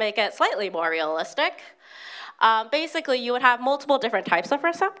wanted to make it slightly more realistic, basically, you would have multiple different types of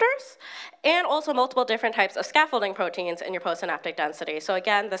receptors and also multiple different types of scaffolding proteins in your postsynaptic density. So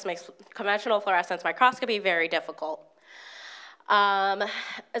again, this makes conventional fluorescence microscopy very difficult.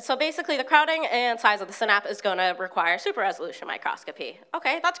 So basically, the crowding and size of the synapse is going to require super resolution microscopy.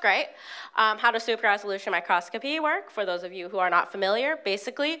 Okay, that's great. How does super resolution microscopy work? For those of you who are not familiar,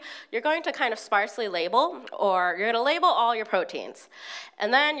 basically, you're going to kind of sparsely label, or you're going to label all your proteins.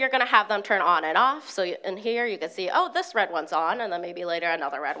 And then you're going to have them turn on and off. So in here, you can see, oh, this red one's on, and then maybe later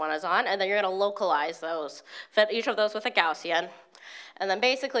another red one is on. And then you're going to localize those, fit each of those with a Gaussian. And then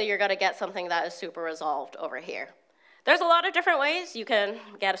basically, you're going to get something that is super resolved over here. There's a lot of different ways you can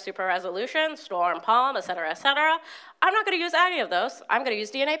get a super resolution, storm, palm, et cetera, et cetera. I'm not going to use any of those. I'm going to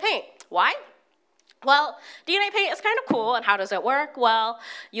use DNA paint. Why? Well, DNA paint is kind of cool, and how does it work? Well,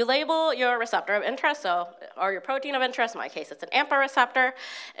 you label your receptor of interest, or your protein of interest. In my case, it's an AMPA receptor,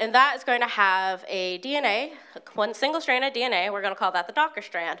 and that is going to have a DNA, one single strand of DNA. We're going to call that the Docker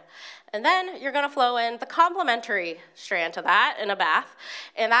strand. And then you're going to flow in the complementary strand to that in a bath,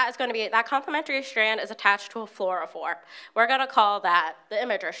 and that complementary strand is attached to a fluorophore. We're going to call that the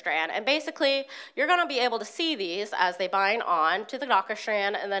imager strand, and basically, you're going to be able to see these as they bind on to the Docker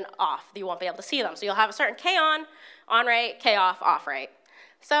strand and then off. You won't be able to see them. So you'll have a certain K on rate, K off rate.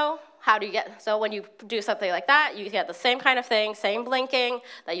 So so when you do something like that, you get the same kind of thing, same blinking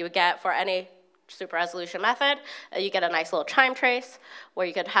that you would get for any super resolution method. You get a nice little chime trace where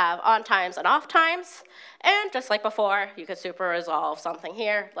you could have on times and off times. And just like before, you could super resolve something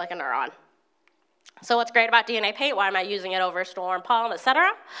here like a neuron. So what's great about DNA paint? Why am I using it over storm, palm, et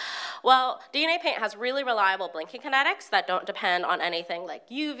cetera? Well, DNA paint has really reliable blinking kinetics that don't depend on anything like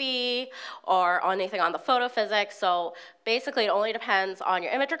UV or on anything on the photophysics. So basically, it only depends on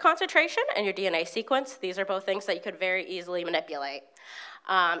your imager concentration and your DNA sequence. These are both things that you could very easily manipulate.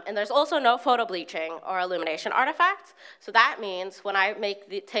 And there's also no photo bleaching or illumination artifacts. So that means when I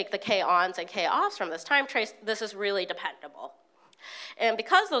take the K-ons and K-offs from this time trace, this is really dependable. And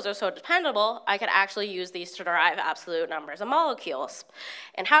because those are so dependable, I can actually use these to derive absolute numbers of molecules.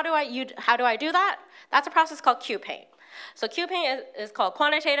 And how do I do that? That's a process called Q paint. So Q paint is called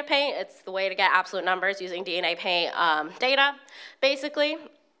quantitative paint. It's the way to get absolute numbers using DNA paint data. Basically,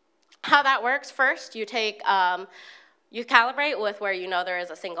 how that works, first you take, you calibrate with where you know there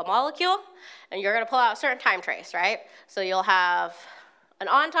is a single molecule, and you're gonna pull out a certain time trace, right? So you'll have an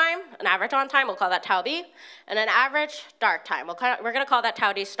on time, an average on time, we'll call that tau B, and an average dark time. We're gonna call that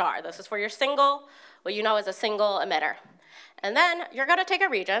tau D star. This is for your single, what you know is a single emitter. And then you're gonna take a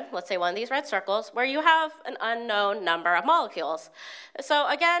region, let's say one of these red circles, where you have an unknown number of molecules. So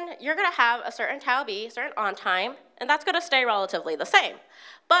again, you're gonna have a certain tau B, certain on time, and that's gonna stay relatively the same.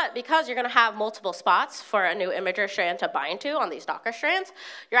 But because you're gonna have multiple spots for a new imager strand to bind to on these Docker strands,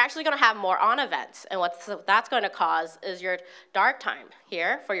 you're actually gonna have more on events. And what that's gonna cause is your dark time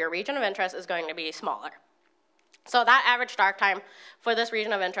here for your region of interest is going to be smaller. So that average dark time for this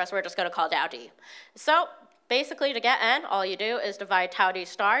region of interest, we're just gonna call tau D. So basically, to get N, all you do is divide tau D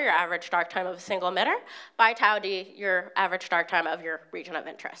star, your average dark time of a single emitter, by tau D, your average dark time of your region of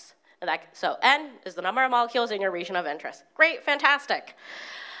interest. So N is the number of molecules in your region of interest. Great, fantastic.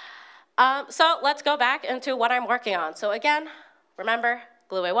 So let's go back into what I'm working on. So again, remember,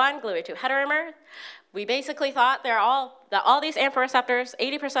 GluE1, GluE2 heteromer. We basically thought that all these AMPA receptors,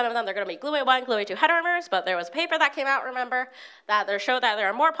 80% of them, they're gonna be GluE1, GluE2 heteromers, but there was a paper that came out, remember, that showed that there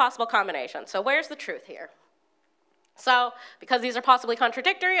are more possible combinations. So where's the truth here? So because these are possibly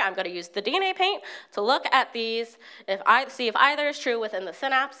contradictory, I'm going to use the DNA paint to look at these, see if either is true within the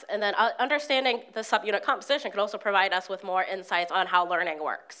synapse, and then understanding the subunit composition could also provide us with more insights on how learning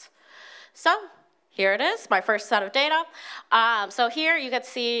works. So here it is, my first set of data. So here you can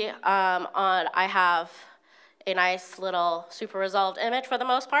see I have a nice little super resolved image for the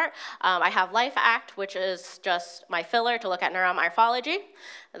most part. I have LifeAct, which is just my filler to look at neuron morphology.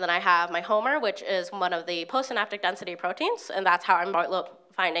 And then I have my Homer, which is one of the postsynaptic density proteins, and that's how I'm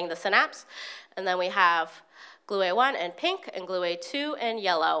finding the synapse. And then we have GluE1 in pink and GluE2 in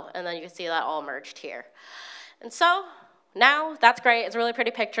yellow, and then you can see that all merged here. And so now that's great, it's a really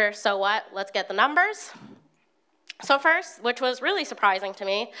pretty picture. So what? Let's get the numbers. So first, which was really surprising to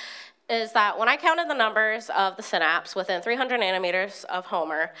me, is that when I counted the numbers of the synapse within 300 nanometers of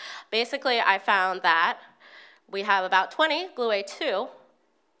Homer, basically I found that we have about 20 GluE2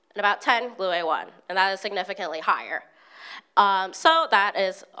 and about 10 GluE1, and that is significantly higher. So that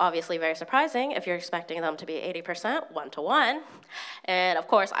is obviously very surprising if you're expecting them to be 80% 1-to-1. And of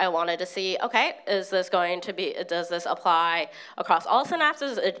course, I wanted to see, okay, is this going to be, does this apply across all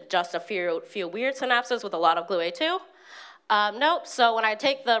synapses? Is it just a few weird synapses with a lot of GluE2? Nope, so when I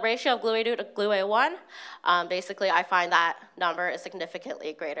take the ratio of GluE2 to GluE1, basically I find that number is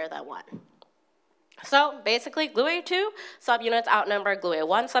significantly greater than 1. So basically GluE2 subunits outnumber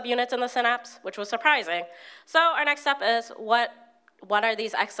GluE1 subunits in the synapse, which was surprising. So our next step is what are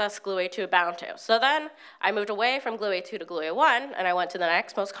these excess GluE2 bound to? So then I moved away from GluE2 to GluE1, and I went to the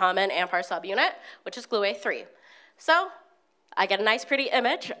next most common AMPAR subunit, which is GluE3. So I get a nice pretty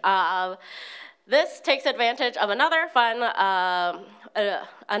image of this takes advantage of another fun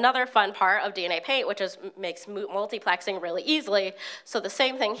part of DNA paint, which makes multiplexing really easily. So the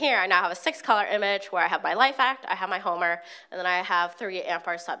same thing here, I now have a 6-color image where I have my LifeAct, I have my Homer, and then I have 3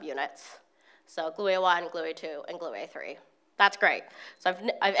 AMPAR subunits. So GluE1, GluE2, and GluE3. That's great. So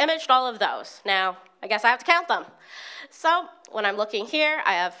I've imaged all of those. Now, I guess I have to count them. So when I'm looking here,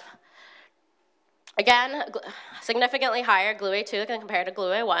 I have, again, significantly higher GluE2 compared to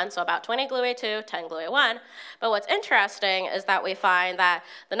GluE1, so about 20 GluE2, 10 GluE1. But what's interesting is that we find that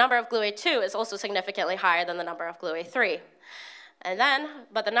the number of GluE2 is also significantly higher than the number of GluE3. And then,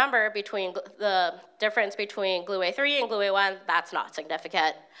 but the difference between GluE3 and GluE1, that's not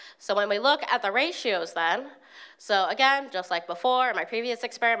significant. So when we look at the ratios then, so again, just like before, in my previous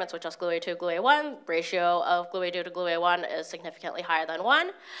experiments with just GluE2, GluE1, ratio of GluE2 to GluE1 is significantly higher than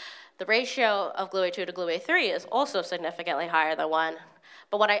 1. The ratio of GluE2 to GluE3 is also significantly higher than 1.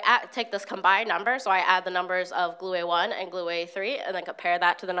 But when I take this combined number, so I add the numbers of GLUE1 and GLUE3, and then compare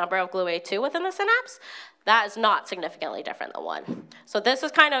that to the number of GLUE2 within the synapse, that is not significantly different than 1. So this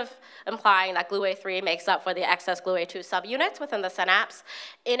is kind of implying that GLUE3 makes up for the excess GLUE2 subunits within the synapse,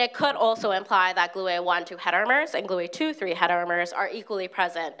 and it could also imply that GLUE1, 2 heteromers and GLUE2, 3 heteromers are equally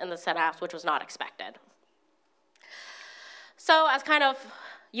present in the synapse, which was not expected. So as kind of,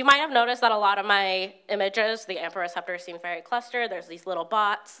 you might have noticed that a lot of my images, the AMPA receptors seem very clustered. There's these little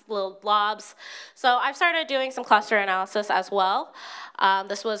bots, little blobs. So I've started doing some cluster analysis as well.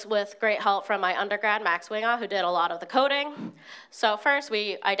 This was with great help from my undergrad, Max Winga, who did a lot of the coding. So first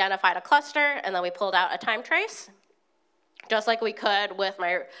we identified a cluster, and then we pulled out a time trace. Just like we could with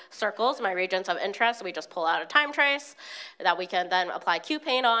my circles, my regions of interest, we just pull out a time trace that we can then apply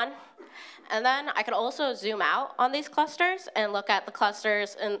QPaint on. And then I can also zoom out on these clusters and look at the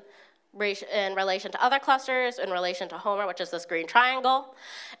clusters in relation to other clusters, in relation to Homer, which is this green triangle.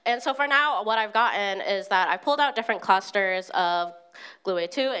 And so for now, what I've gotten is that I pulled out different clusters of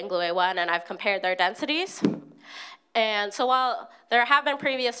GLUE2 and GLUE1, and I've compared their densities. And so while there have been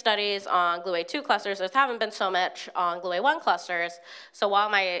previous studies on GLUE2 clusters, there haven't been so much on GLUE1 clusters. So while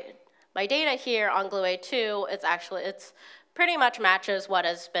my data here on GLUE2, it's pretty much matches what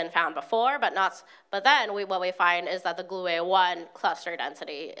has been found before, but then what we find is that the GLUE1 cluster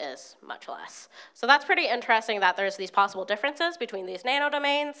density is much less. So that's pretty interesting that there's these possible differences between these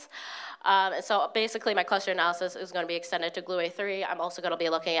nanodomains. And so basically my cluster analysis is going to be extended to GLUE3. I'm also going to be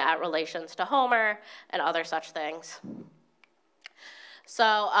looking at relations to Homer and other such things.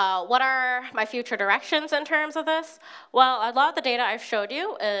 So what are my future directions in terms of this? Well, a lot of the data I've showed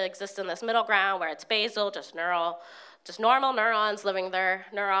you exists in this middle ground where it's basal, just normal neurons living their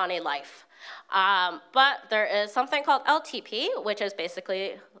neurony life. But there is something called LTP, which is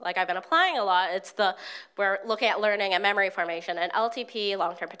basically, like I've been applying a lot, we're looking at learning and memory formation, and LTP,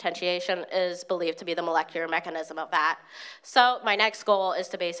 long-term potentiation, is believed to be the molecular mechanism of that. So my next goal is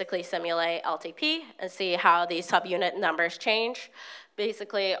to basically simulate LTP and see how these subunit numbers change,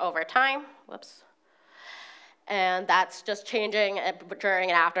 basically over time. Whoops. And that's just changing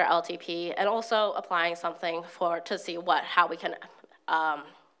during and after LTP, and also applying something to see how we can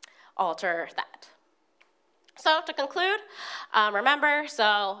alter that. So to conclude, remember,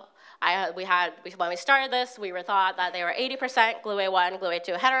 when we started this, we thought that they were 80% GLUE1,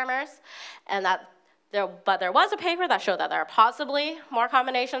 GLUE2 heteromers, and but there was a paper that showed that there are possibly more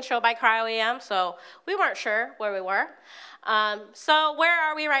combinations shown by cryo-EM, so we weren't sure where we were. So where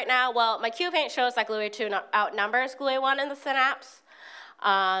are we right now? Well, my QPaint shows that GLUE2 outnumbers GLUE1 in the synapse,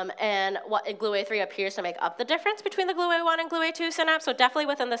 and GLUE3 appears to make up the difference between the GLUE1 and GLUE2 synapse, so definitely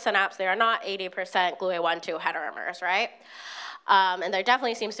within the synapse, they are not 80% GLUE1, 2 heteromers, right? And there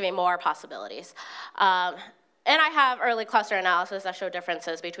definitely seems to be more possibilities. And I have early cluster analysis that show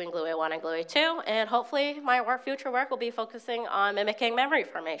differences between GLUE1 and GLUE2, and hopefully my future work will be focusing on mimicking memory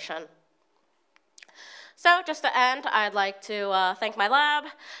formation. So just to end, I'd like to thank my lab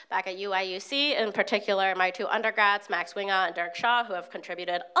back at UIUC, in particular my 2 undergrads, Max Winga and Dirk Shaw, who have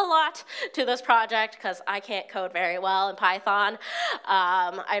contributed a lot to this project because I can't code very well in Python.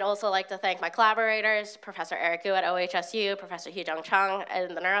 I'd also like to thank my collaborators, Professor Eric Gu at OHSU, Professor Hee-Jung Chung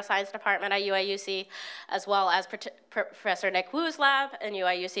in the neuroscience department at UIUC, as well as Professor Nick Wu's lab in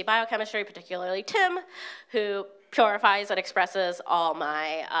UIUC biochemistry, particularly Tim, who purifies and expresses all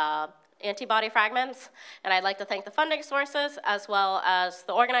my antibody fragments. And I'd like to thank the funding sources as well as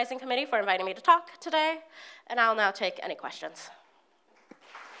the organizing committee for inviting me to talk today. And I'll now take any questions.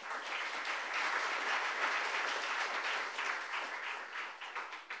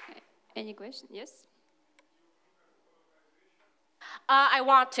 Any questions? Yes? I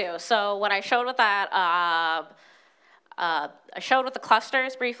want to. So what I showed with that, I showed with the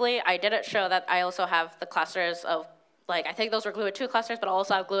clusters briefly. I didn't show that I also have the clusters of, I think those were GLUE2 clusters, but I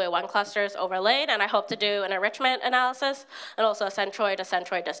also have GLUE1 clusters overlaid, and I hope to do an enrichment analysis and also a centroid to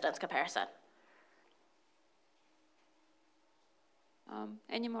centroid distance comparison.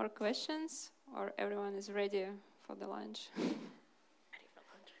 Any more questions, or everyone is ready for the lunch? Ready for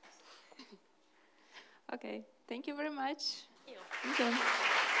lunch. Okay, thank you very much. Thank you. Thank you.